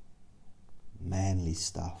 manly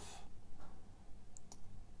stuff.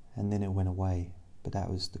 And then it went away, but that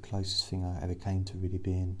was the closest thing I ever came to really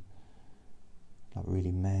being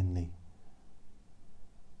really manly.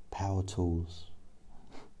 Power tools.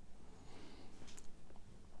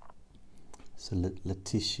 So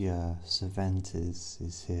Letitia Cervantes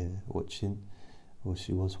is here watching, or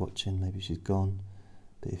she was watching, maybe she's gone,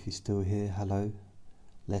 but if you're still here, hello,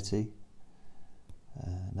 Letty.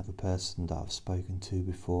 Another person that I've spoken to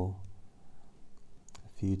before a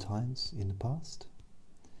few times in the past.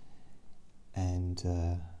 And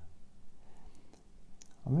I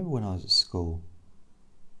remember when I was at school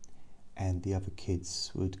and the other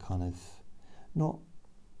kids would kind of not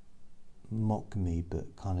mock me,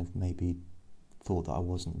 but kind of maybe thought that I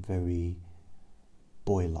wasn't very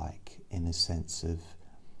boy-like, in a sense of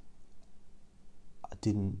I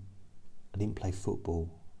didn't play football.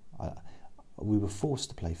 We were forced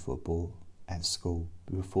to play football at school.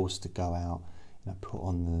 We were forced to go out, put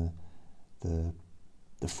on the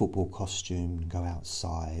football costume and go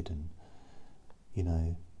outside, and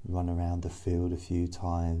run around the field a few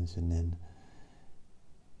times, and then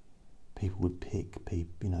people would pick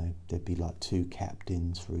people, you know, there'd be like 2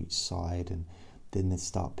 captains for each side, and then they'd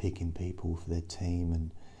start picking people for their team,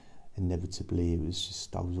 and inevitably it was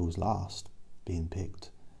just, I was always last being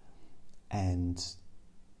picked, and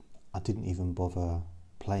I didn't even bother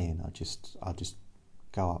playing. I just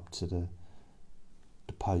go up to the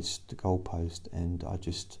goal post, and I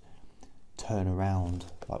just turn around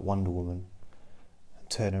like Wonder Woman, and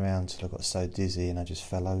turn around till I got so dizzy and I just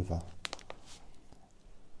fell over.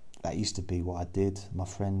 That used to be what I did. My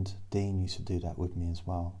friend Dean used to do that with me as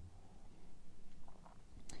well.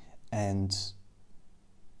 And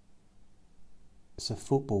so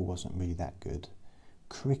football wasn't really that good.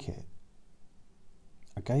 Cricket,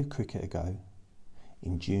 I gave cricket a go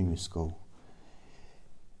in junior school,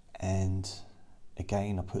 and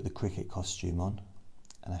again I put the cricket costume on,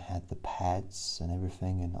 and I had the pads and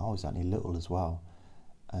everything, and I was only little as well.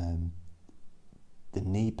 The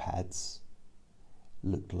knee pads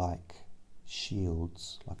looked like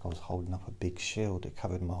shields, like I was holding up a big shield. It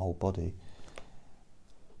covered my whole body.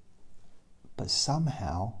 But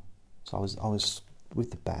somehow, so I was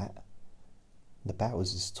with the bat. The bat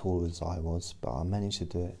was as tall as I was, but I managed to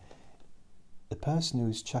do it. The person who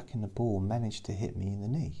was chucking the ball managed to hit me in the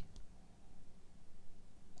knee.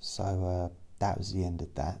 So that was the end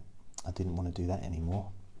of that. I didn't want to do that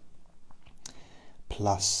anymore.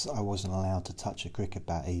 Plus, I wasn't allowed to touch a cricket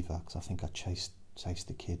bat either, because I think I chased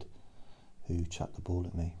the kid who chucked the ball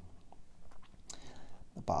at me.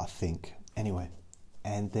 But I think, anyway.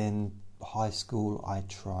 And then high school, I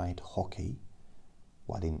tried hockey.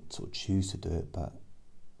 Well, I didn't sort of choose to do it, but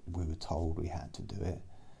we were told we had to do it.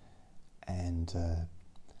 And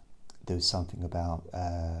there was something about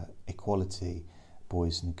equality,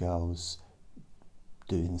 boys and girls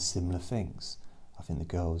doing similar things. I think the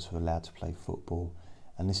girls were allowed to play football,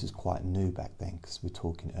 and this was quite new back then, because we're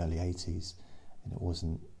talking early 80s, and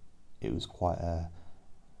it was quite a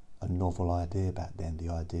novel idea back then, the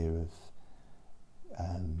idea of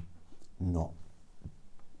not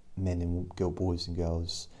men and boys and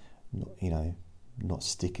girls, not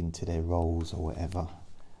sticking to their roles or whatever.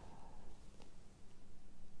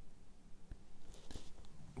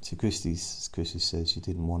 So Christy says she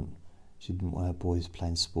didn't want her boys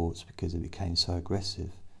playing sports because it became so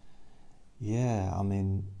aggressive. Yeah, I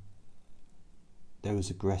mean, there was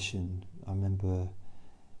aggression. I remember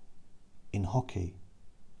in hockey.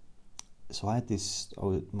 So I had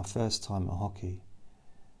my first time at hockey,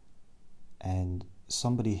 and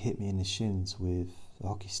somebody hit me in the shins with a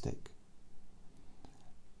hockey stick,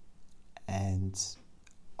 and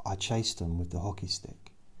I chased them with the hockey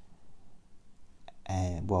stick,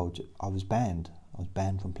 and I was banned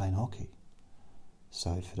from playing hockey.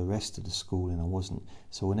 So for the rest of the schooling I wasn't.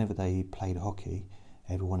 So whenever they played hockey,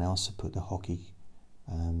 everyone else had put the hockey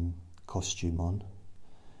costume on,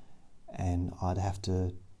 and I'd have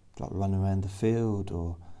to run around the field,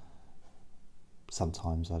 or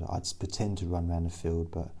sometimes I'd pretend to run around the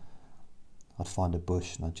field, but I'd find a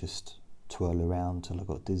bush and I'd just twirl around till I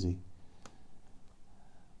got dizzy.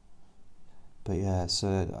 But yeah,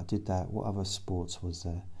 so I did that. What other sports was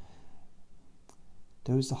there?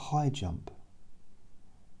 There was the high jump,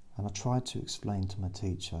 and I tried to explain to my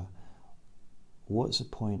teacher, what's the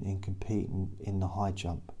point in competing in the high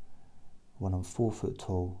jump when I'm 4 foot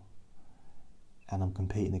tall and I'm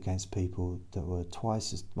competing against people that were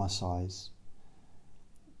twice as my size?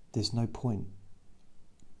 There's no point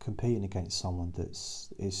competing against someone it's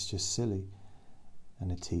just silly.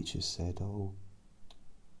 And the teacher said, oh,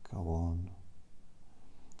 go on.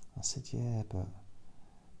 I said, yeah, but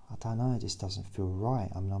I don't know, it just doesn't feel right.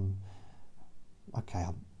 I'm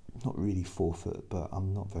not really 4 foot, but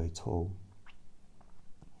I'm not very tall.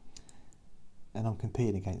 And I'm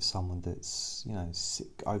competing against someone that's,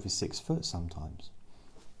 over 6 foot sometimes.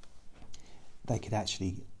 They could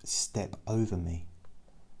actually step over me.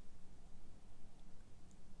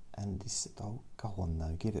 And he said, oh, go on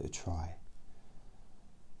though, give it a try.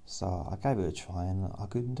 So I gave it a try, and I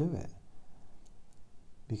couldn't do it.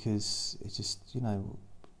 Because it just, I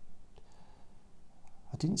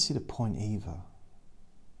didn't see the point either.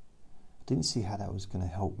 I didn't see how that was going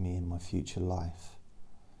to help me in my future life.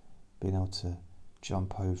 Being able to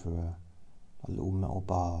jump over a little metal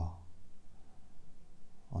bar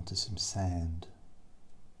onto some sand.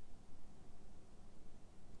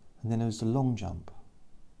 And then there was the long jump.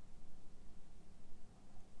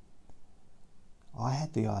 I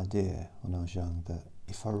had the idea when I was young that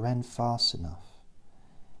if I ran fast enough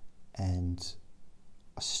and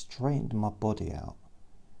I straightened my body out,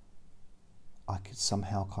 I could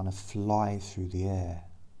somehow kind of fly through the air.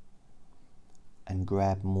 and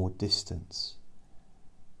grab more distance.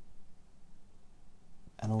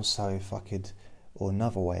 And also if I could, or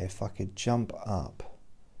another way, if I could jump up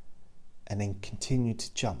and then continue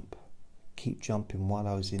to jump, keep jumping while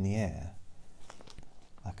I was in the air,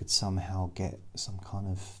 I could somehow get some kind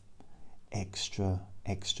of extra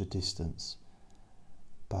distance.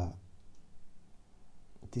 But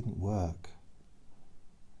it didn't work.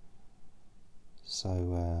 So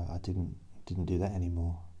I didn't do that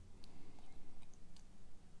anymore.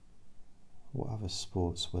 What other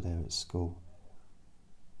sports were there at school?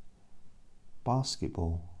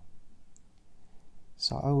 Basketball.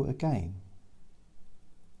 So again,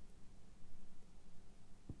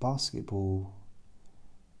 basketball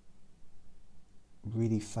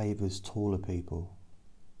really favours taller people.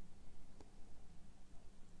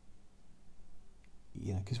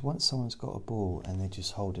 You know, because once someone's got a ball and they're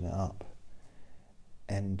just holding it up,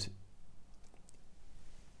 and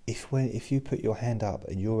if you put your hand up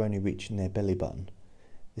and you're only reaching their belly button,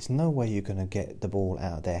 there's no way you're going to get the ball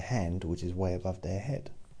out of their hand, which is way above their head,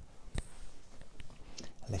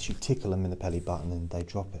 unless you tickle them in the belly button and they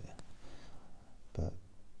drop it. But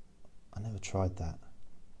I never tried that.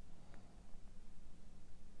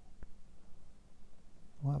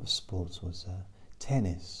 What other sports was there?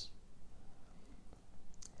 Tennis.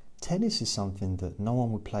 Tennis is something that no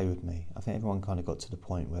one would play with me. I think everyone kind of got to the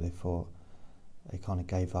point where they thought they kind of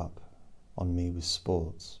gave up on me with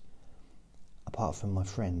sports. Apart from my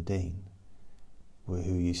friend Dean,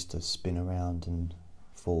 who used to spin around and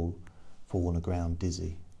fall on the ground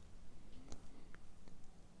dizzy.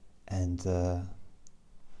 And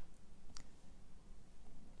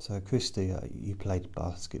so Christy, you played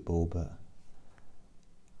basketball, but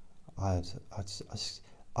I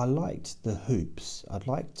liked the hoops. I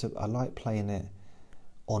liked playing it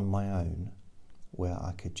on my own, where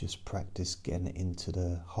I could just practice getting it into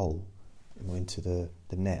the hole, or into the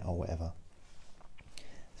net or whatever.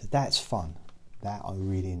 So that's fun. That I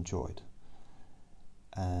really enjoyed.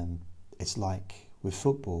 It's like with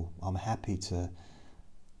football, I'm happy to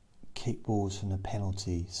kick balls from the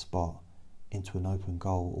penalty spot into an open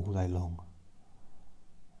goal all day long.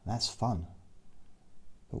 That's fun.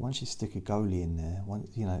 But once you stick a goalie in there,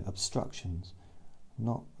 obstructions.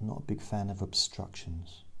 Not a big fan of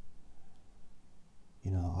obstructions.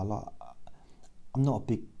 I'm not a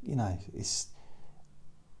big, it's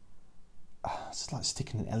like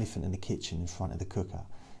sticking an elephant in the kitchen in front of the cooker.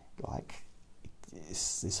 Like,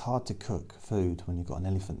 it's hard to cook food when you've got an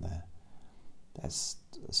elephant there.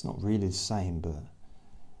 It's not really the same, but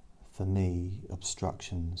for me,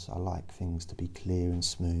 obstructions, I like things to be clear and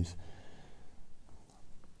smooth.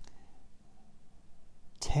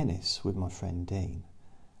 Tennis with my friend Dean.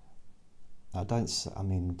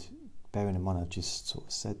 Bearing in mind I just sort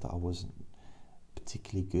of said that I wasn't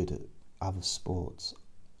particularly good at other sports,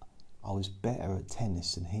 I was better at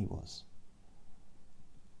tennis than he was.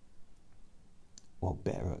 Well,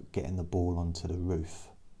 better at getting the ball onto the roof.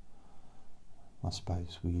 I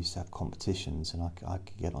suppose we used to have competitions and I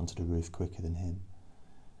could get onto the roof quicker than him.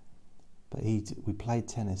 But we played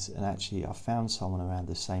tennis, and actually I found someone around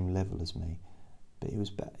the same level as me, but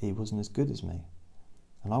he wasn't as good as me,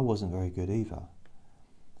 and I wasn't very good either.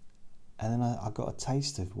 And then I got a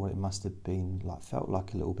taste of what it must have been like, felt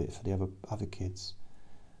like a little bit for the other kids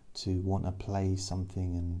to want to play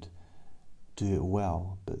something and do it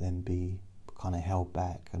well, but then be kind of held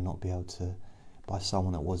back and not be able to, by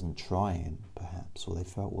someone that wasn't trying, perhaps, or they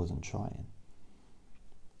felt wasn't trying.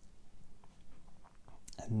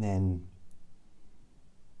 And then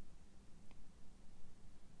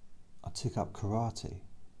I took up karate,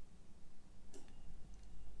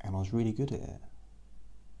 and I was really good at it.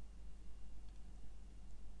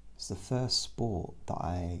 It's the first sport that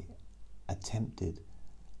I attempted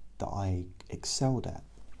that I excelled at,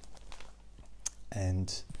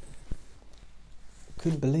 and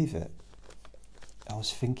couldn't believe it. I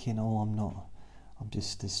was thinking, I'm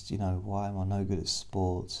just this, why am I no good at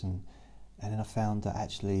sports? And then I found that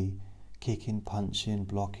actually kicking, punching,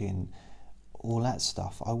 blocking, all that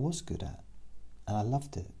stuff I was good at, and I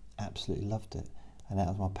loved it, absolutely loved it, and that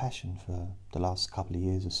was my passion for the last couple of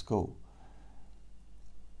years of school.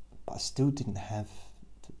 But I still didn't have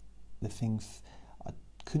the thing. I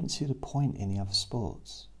couldn't see the point in the other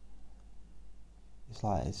sports.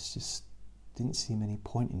 It's just didn't seem any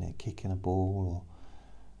point in it, kicking a ball or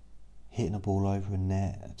hitting a ball over a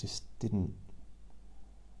net. I just didn't.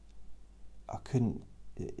 I couldn't.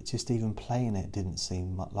 Just even playing it didn't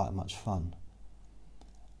seem like much fun.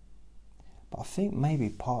 But I think maybe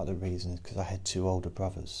part of the reason is because I had two older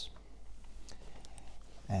brothers,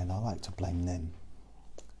 and I like to blame them.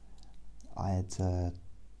 I had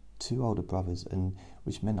 2 older brothers, and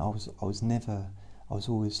which meant I was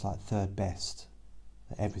always like third best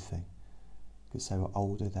at everything, because they were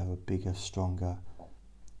older, they were bigger, stronger,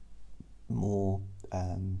 more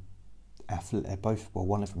athletic.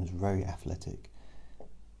 One of them was very athletic,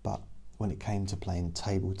 but when it came to playing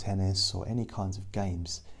table tennis or any kinds of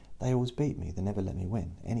games, they always beat me. They never let me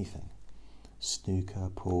win anything, snooker,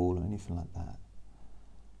 pool, or anything like that.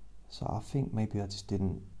 So I think maybe I just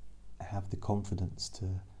didn't have the confidence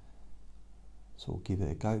to sort of give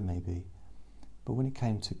it a go, maybe. But when it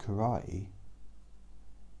came to karate,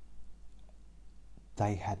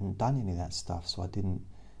 they hadn't done any of that stuff, so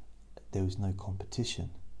there was no competition.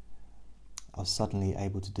 I was suddenly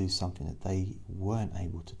able to do something that they weren't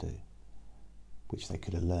able to do, which they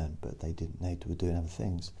could have learned, but they didn't. They were doing other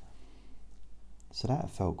things. So that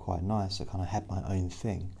felt quite nice. I kind of had my own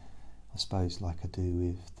thing, I suppose, like I do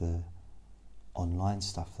with the online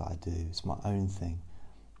stuff that I do. It's my own thing,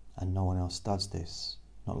 and no one else does this.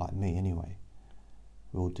 Not like me, anyway.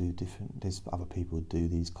 We all do different. There's other people who do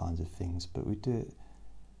these kinds of things, but we do it.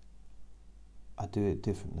 I do it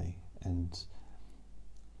differently, and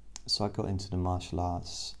so I got into the martial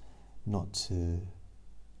arts. It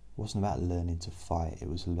wasn't about learning to fight. It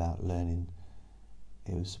was about learning.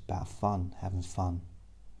 It was about fun, having fun,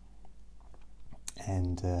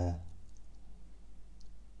 and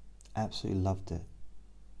absolutely loved it.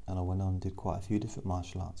 And I went on and did quite a few different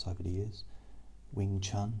martial arts over the years. Wing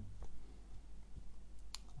Chun.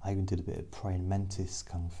 I even did a bit of praying mantis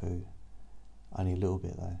kung fu. Only a little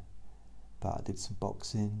bit though. But I did some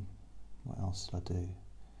boxing. What else did I do?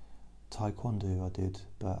 Taekwondo I did,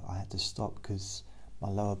 but I had to stop because my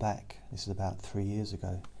lower back, this is about 3 years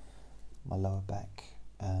ago, my lower back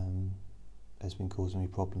has been causing me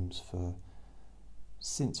problems for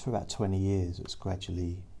about 20 years. It's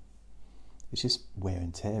just wear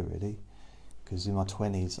and tear, really, because in my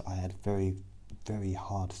 20s I had very, very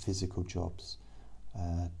hard physical jobs,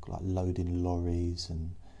 like loading lorries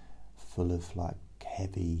and full of like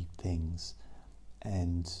heavy things,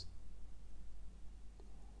 and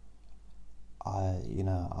I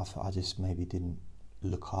just maybe didn't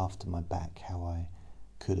look after my back how I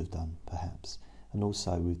could have done, perhaps. And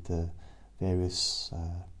also with the various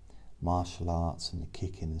martial arts and the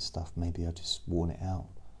kicking and stuff, maybe I just worn it out.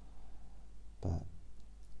 But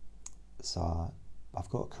so I've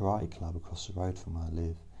got a karate club across the road from where I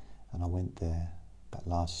live, and I went there about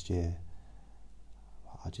last year.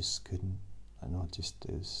 I just couldn't, and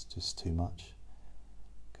it was just too much.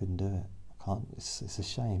 Couldn't do it. I can't. It's a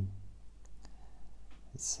shame.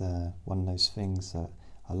 It's one of those things that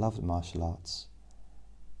I loved martial arts,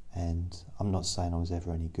 and I'm not saying I was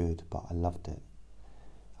ever any good, but I loved it.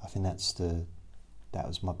 I think that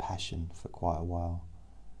was my passion for quite a while.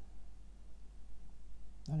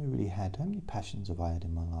 I only really had, how many passions have I had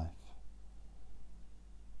in my life?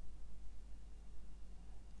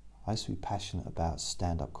 I used to be passionate about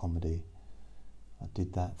stand-up comedy. I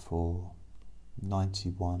did that for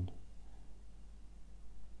 91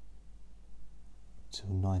 till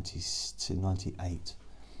 98.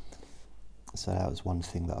 So that was one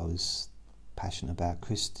thing that I was passionate about.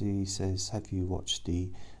 Christy says, have you watched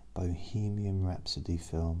the Bohemian Rhapsody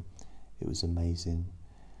film? It was amazing.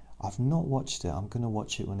 I've not watched it. I'm going to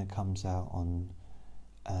watch it when it comes out on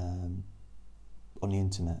the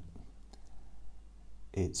internet.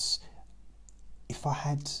 If I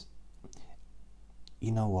had,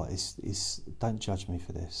 you know what? It's don't judge me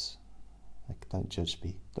for this. Like, don't judge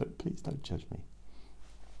me. Please don't judge me.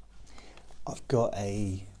 I've got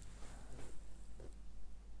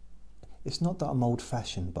it's not that I'm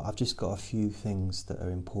old-fashioned, but I've just got a few things that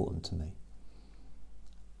are important to me.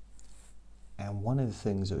 And one of the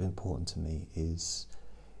things that are important to me is,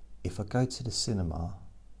 if I go to the cinema,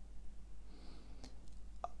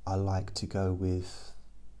 I like to go with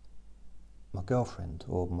my girlfriend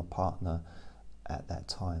or my partner at that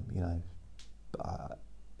time,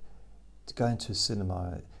 to go into a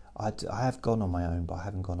cinema, I have gone on my own, but I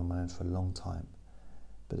haven't gone on my own for a long time.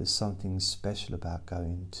 But there's something special about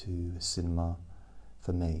going to a cinema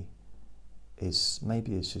for me.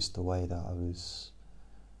 Maybe it's just the way that I was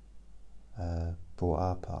brought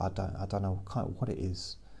up. I don't know kind of what it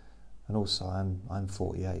is. And also I'm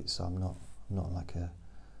 48, so I'm not like I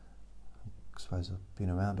suppose I've been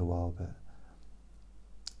around a while, but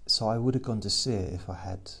so I would have gone to see it if I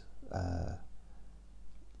had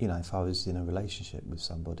if I was in a relationship with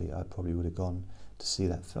somebody, I probably would have gone to see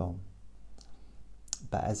that film.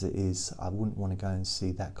 But as it is, I wouldn't want to go and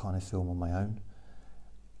see that kind of film on my own.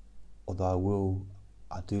 Although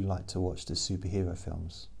I do like to watch the superhero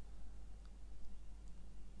films.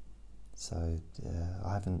 So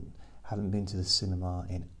I haven't Haven't been to the cinema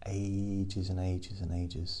in ages and ages and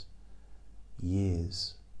ages.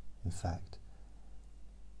 Years, in fact.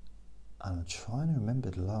 And I'm trying to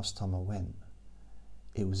remember the last time I went.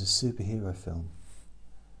 It was a superhero film.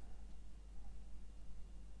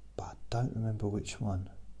 But I don't remember which one.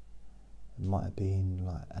 It might have been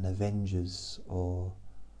like an Avengers or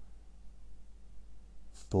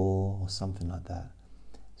Thor or something like that.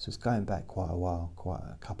 So it's going back quite a while, quite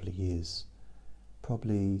a couple of years.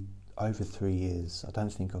 Probably over 3 years. I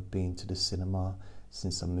don't think I've been to the cinema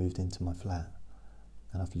since I moved into my flat.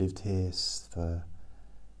 And I've lived here for,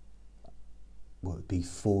 what would be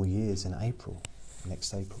 4 years in April,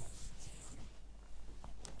 next April.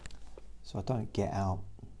 So I don't get out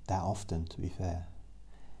that often, to be fair.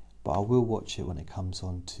 But I will watch it when it comes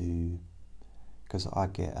on to, because I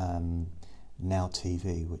get Now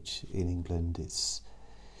TV, which in England it's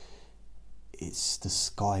the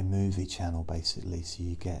Sky Movie channel basically. So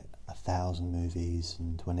you get 1,000 movies,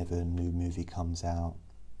 and whenever a new movie comes out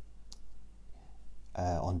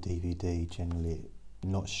on DVD, generally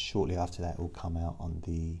not shortly after that it will come out on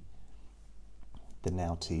the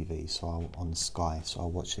Now TV, so on the Sky, so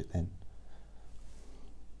I'll watch it then.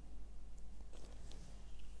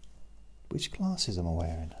 Which glasses am I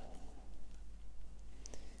wearing?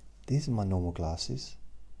 These are my normal glasses.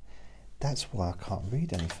 That's why I can't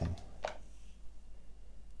read anything.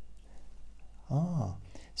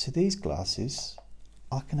 So these glasses,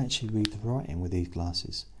 I can actually read the writing with these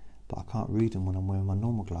glasses, but I can't read them when I'm wearing my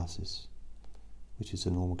normal glasses, which is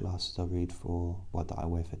the normal glasses I read for, that I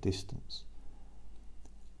wear for distance.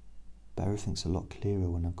 But everything's a lot clearer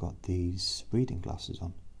when I've got these reading glasses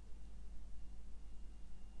on.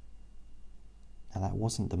 Now that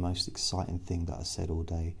wasn't the most exciting thing that I said all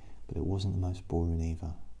day, but it wasn't the most boring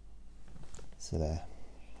either. So there.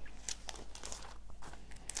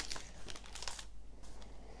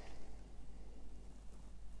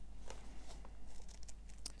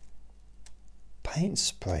 Paint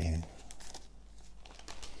spraying.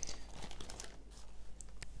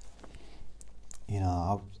 You know,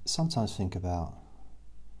 I sometimes think about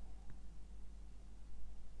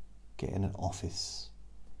getting an office.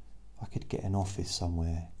 I could get an office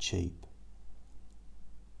somewhere cheap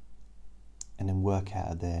and then work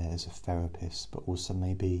out of there as a therapist, but also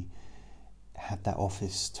maybe have that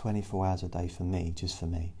office 24 hours a day for me, just for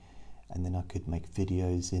me. And then I could make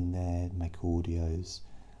videos in there, make audios,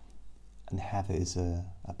 and have it as a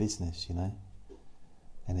business, you know,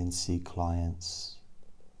 and then see clients.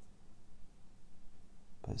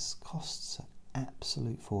 But it costs an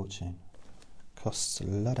absolute fortune. Costs a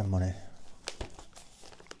lot of money.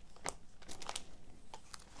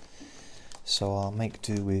 So I'll make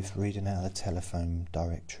do with reading out the telephone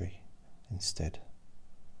directory instead.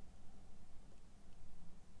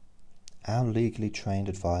 Our legally trained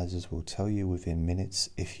advisors will tell you within minutes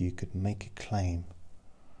if you could make a claim.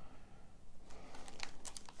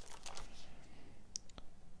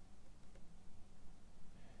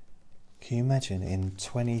 Can you imagine in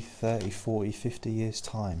 20, 30, 40, 50 years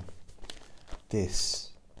time,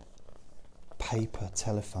 this paper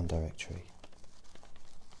telephone directory?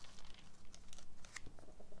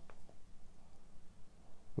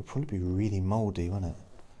 Would probably be really mouldy, wouldn't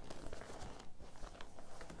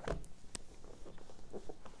it?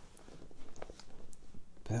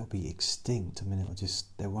 But it'll be extinct. I mean,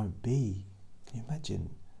 there won't be. Can you imagine?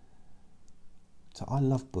 So I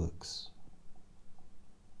love books.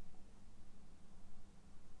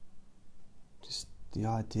 Just the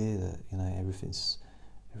idea that, you know, everything's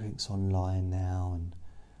online now, and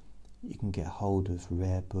you can get hold of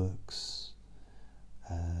rare books,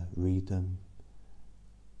 read them.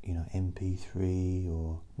 You know, MP3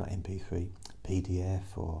 or not MP3, PDF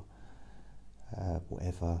or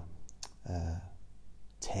whatever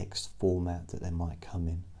text format that they might come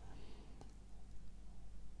in.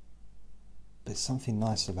 There's something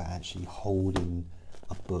nice about actually holding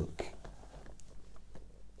a book,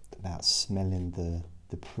 about smelling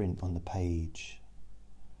the print on the page.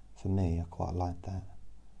 For me, I quite like that.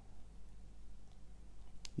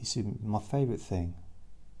 You see, my favourite thing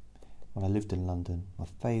when I lived in London, my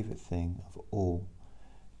favourite thing of all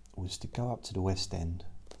was to go up to the West End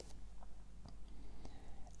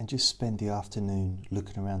and just spend the afternoon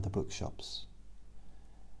looking around the bookshops,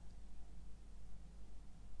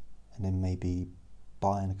 and then maybe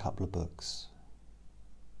buying a couple of books,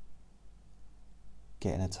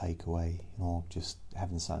 getting a takeaway, or just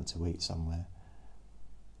having something to eat somewhere,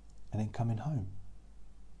 and then coming home.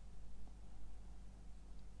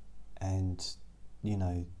 And, you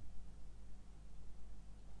know,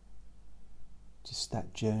 just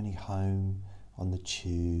that journey home on the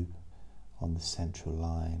tube, on the Central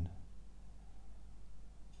Line,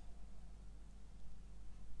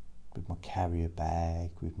 with my carrier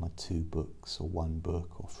bag, with my 2 books or 1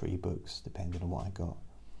 book or 3 books, depending on what I got.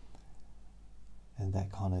 And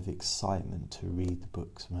that kind of excitement to read the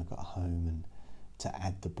books when I got home and to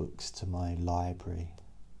add the books to my library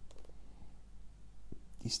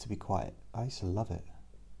used to be I used to love it.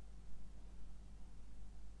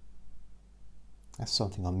 That's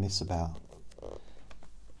something I miss about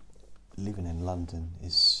living in London,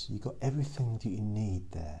 is you got everything that you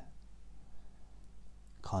need there,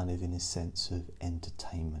 kind of in a sense of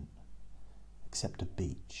entertainment, except a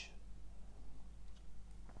beach.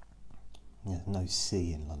 There's no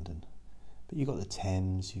sea in London, but you've got the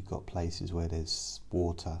Thames, you've got places where there's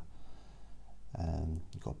water,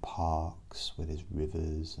 you've got parks where there's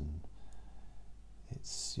rivers, and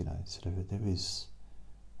it's, you know, sort of, there is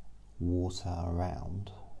water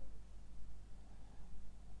around.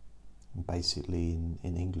 And basically in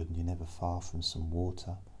England you're never far from some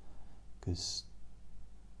water, because,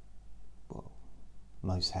 well,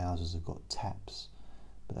 most houses have got taps,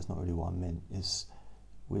 but that's not really what I meant. Is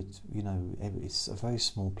with, you know, it's a very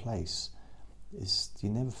small place.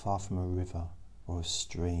 You're never far from a river or a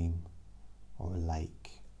stream or a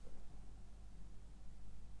lake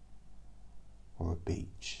or a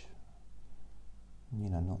beach. You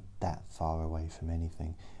know, not that far away from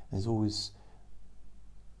anything. There's always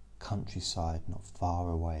countryside not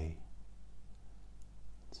far away.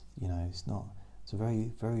 You know, it's a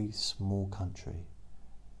very, very small country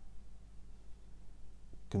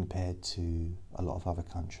compared to a lot of other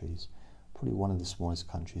countries. Probably one of the smallest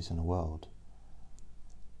countries in the world.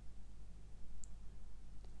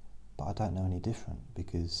 But I don't know any different,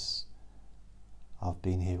 because I've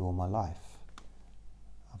been here all my life.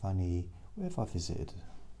 Where have I visited?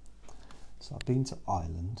 So I've been to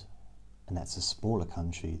Ireland, and that's a smaller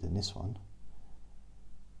country than this one.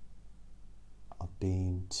 I've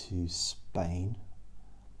been to Spain.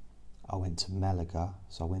 I went to Malaga,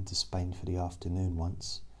 so I went to Spain for the afternoon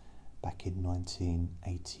once, back in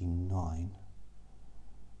 1989,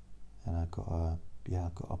 and I got a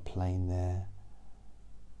plane there,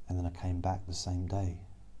 and then I came back the same day.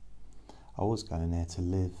 I was going there to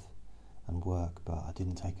live and work, but I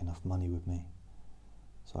didn't take enough money with me,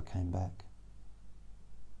 so I came back.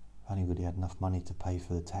 I only really had enough money to pay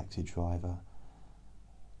for the taxi driver,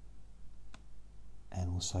 and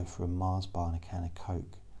also for a Mars bar and a can of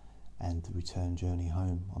Coke, and the return journey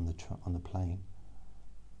home on the plane.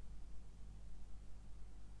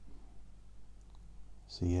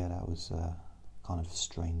 So yeah, that was kind of a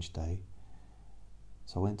strange day.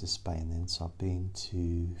 So I went to Spain then. So I've been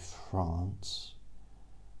to France.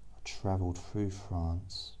 I travelled through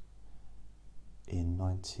France in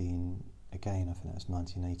I think that was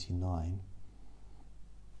 1989.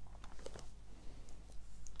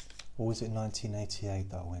 Or was it 1988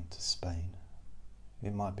 that I went to Spain?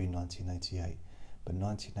 It might be 1988, but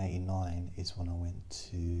 1989 is when I went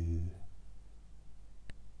to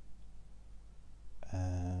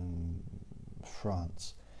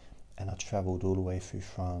France, and I travelled all the way through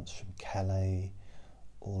France, from Calais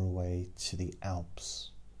all the way to the Alps,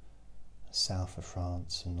 south of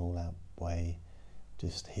France, and all that way.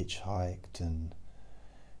 Just hitchhiked and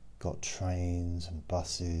got trains and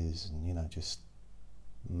buses, and, you know, just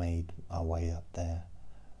made our way up there.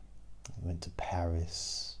 We went to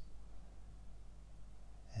Paris,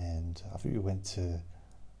 and I think we went to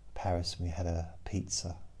Paris and we had a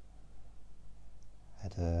pizza.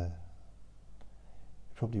 It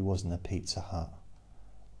probably wasn't a Pizza Hut,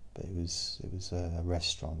 but it was a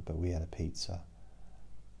restaurant, but we had a pizza,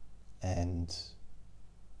 and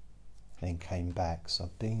then came back. So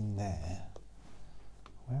I've been there.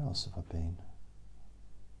 Where else have I been?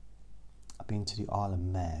 I've been to the Isle of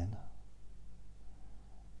Man,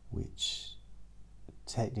 which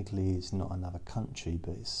technically is not another country,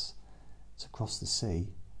 but it's across the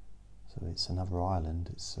sea, so it's another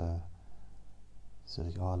island. So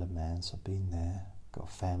the Isle of Man. So I've been there. Got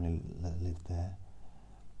a family that lived there.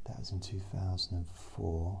 That was in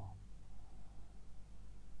 2004,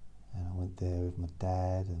 and I went there with my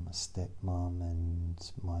dad and my stepmom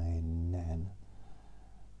and my nan.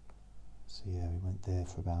 So yeah, we went there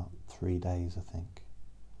for about 3 days, I think.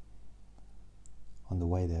 On the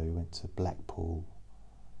way there, we went to Blackpool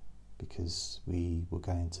because we were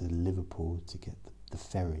going to Liverpool to get the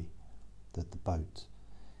ferry, the boat,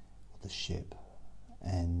 or the ship,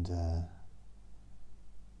 and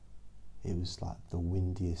it was like the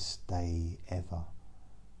windiest day ever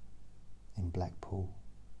in Blackpool.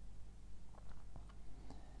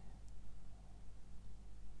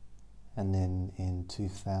 And then in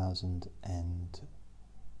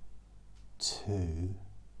 2002,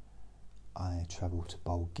 I travelled to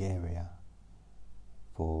Bulgaria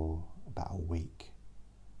for about a week,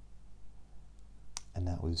 and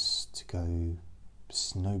that was to go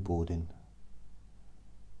snowboarding.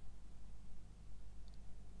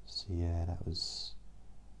 So yeah, that was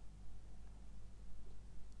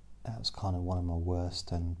kind of one of my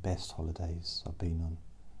worst and best holidays I've been on.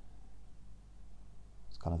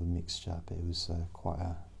 It's kind of a mixture, but it was quite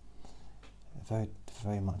a very,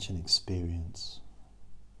 very much an experience.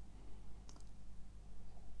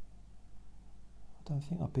 I don't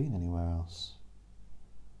think I've been anywhere else.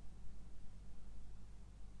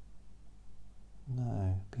 No,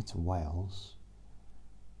 I've been to Wales,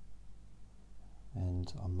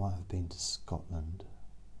 and I might have been to Scotland.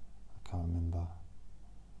 I can't remember.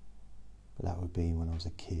 But that would be when I was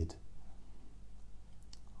a kid.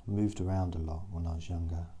 I moved around a lot when I was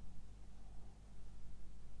younger.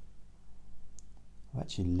 I've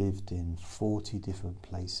actually lived in 40 different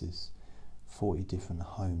places, 40 different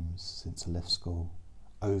homes since I left school,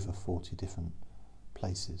 over 40 different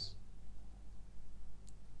places.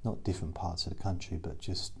 Not different parts of the country, but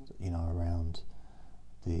just, around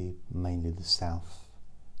mainly the south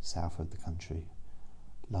of the country,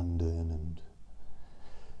 London, and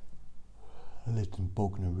I lived in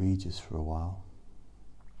Bognor Regis for a while.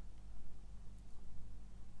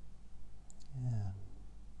 Yeah.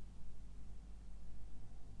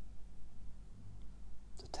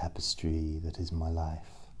 The tapestry that is my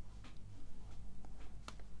life.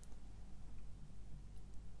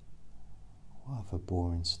 What other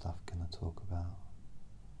boring stuff can I talk about?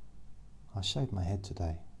 I shaved my head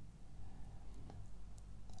today.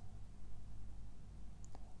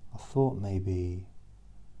 I thought,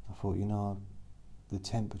 the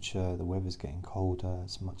temperature, the weather's getting colder,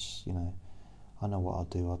 it's much, I know what I'll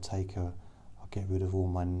do. I'll get rid of all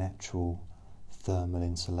my natural thermal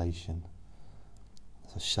insulation.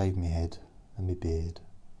 So I shave my head and my beard.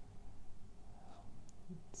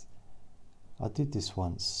 I did this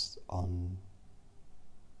once on,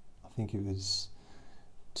 I think it was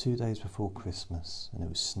 2 days before Christmas, and it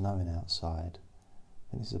was snowing outside.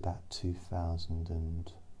 And this is about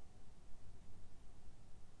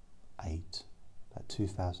 2008. About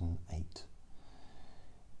 2008.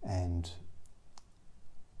 And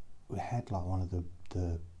we had like one of the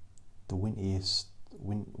winteriest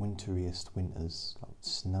winters, like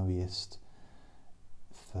snowiest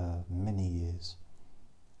for many years.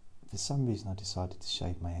 For some reason I decided to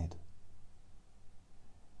shave my head.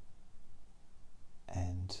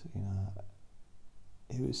 And,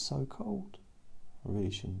 it was so cold. I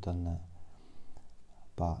really shouldn't have done that.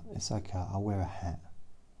 But it's okay, I'll wear a hat.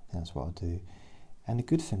 I think that's what I'll do. And the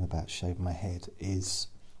good thing about shaving my head is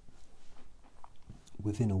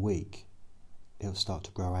within a week it'll start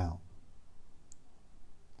to grow out.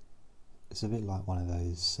 It's a bit like one of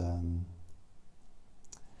those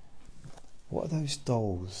what are those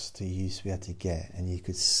dolls that you used to be able to get, and you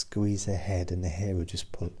could squeeze their head and the hair would just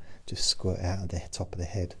squirt out of the top of the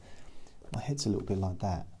head. My head's a little bit like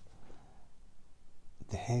that.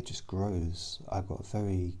 The hair just grows. I've got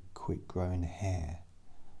very quick growing hair.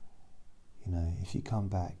 If you come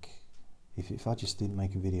back, if I just didn't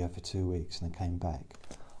make a video for 2 weeks and I came back,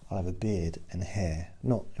 I'll have a beard and hair.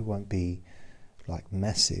 It won't be like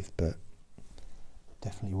massive, but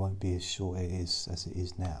definitely won't be as short as it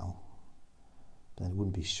is now. But then it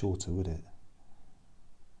wouldn't be shorter, would it?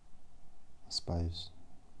 I suppose.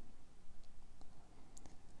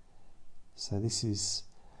 So this is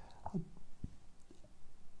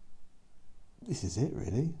it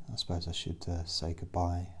really. I suppose I should say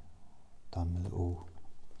goodbye. Done my little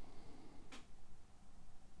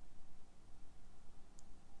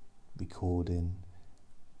recording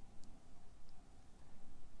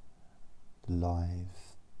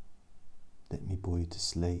live. Let me bore you to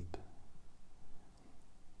sleep.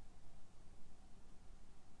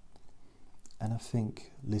 And I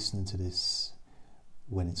think listening to this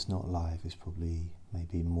when it's not live is probably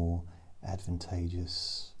maybe more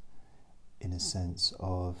advantageous in a sense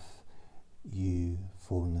of you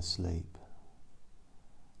falling asleep.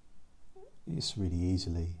 It's really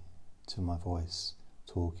easily to my voice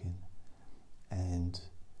talking, and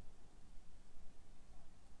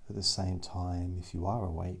at the same time, if you are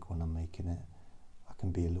awake when I'm making it, I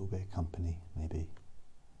can be a little bit of company, maybe,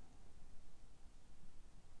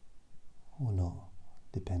 or not,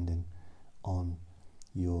 depending on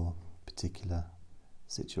your particular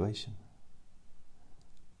situation.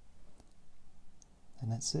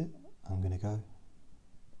 And that's it. I'm going to go.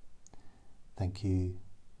 Thank you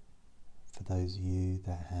for those of you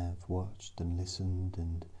that have watched and listened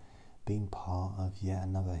and been part of yet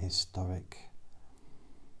another historic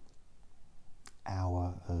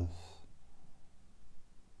hour of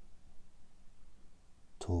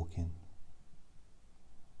talking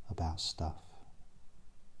about stuff.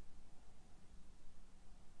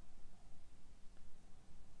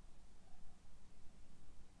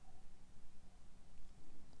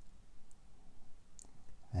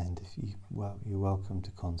 And if you, well, you're welcome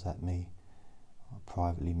to contact me or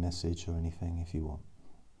privately message or anything if you want.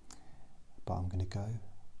 But I'm going to go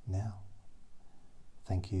now.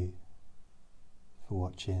 Thank you for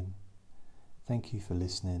watching. Thank you for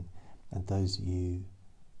listening. And those of you,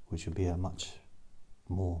 which will be a much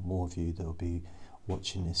more of you that will be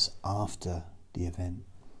watching this after the event,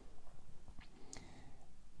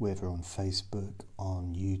 whether on Facebook,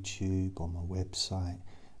 on YouTube, on my website,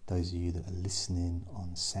 those of you that are listening on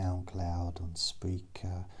SoundCloud, on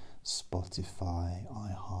Spreaker, Spotify,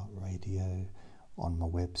 iHeartRadio, on my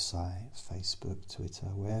website, Facebook, Twitter,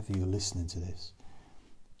 wherever you're listening to this,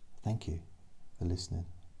 thank you for listening.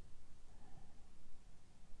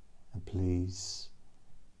 And please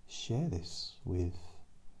share this with,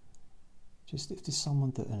 just if there's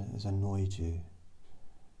someone that has annoyed you,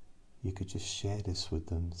 you could just share this with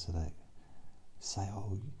them so that say,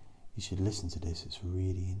 oh, you should listen to this, it's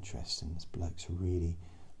really interesting, this bloke's really,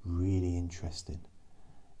 really interesting.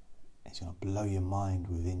 It's going to blow your mind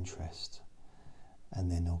with interest. And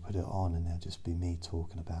then they'll put it on and there'll just be me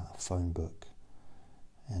talking about a phone book.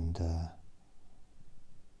 And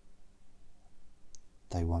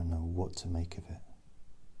they won't know what to make of it.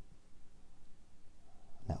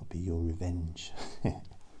 And that'll be your revenge.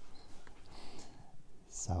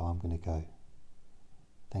 So I'm going to go.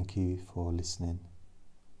 Thank you for listening,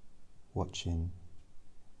 watching,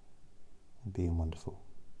 and being wonderful.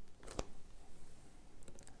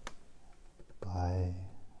 Bye.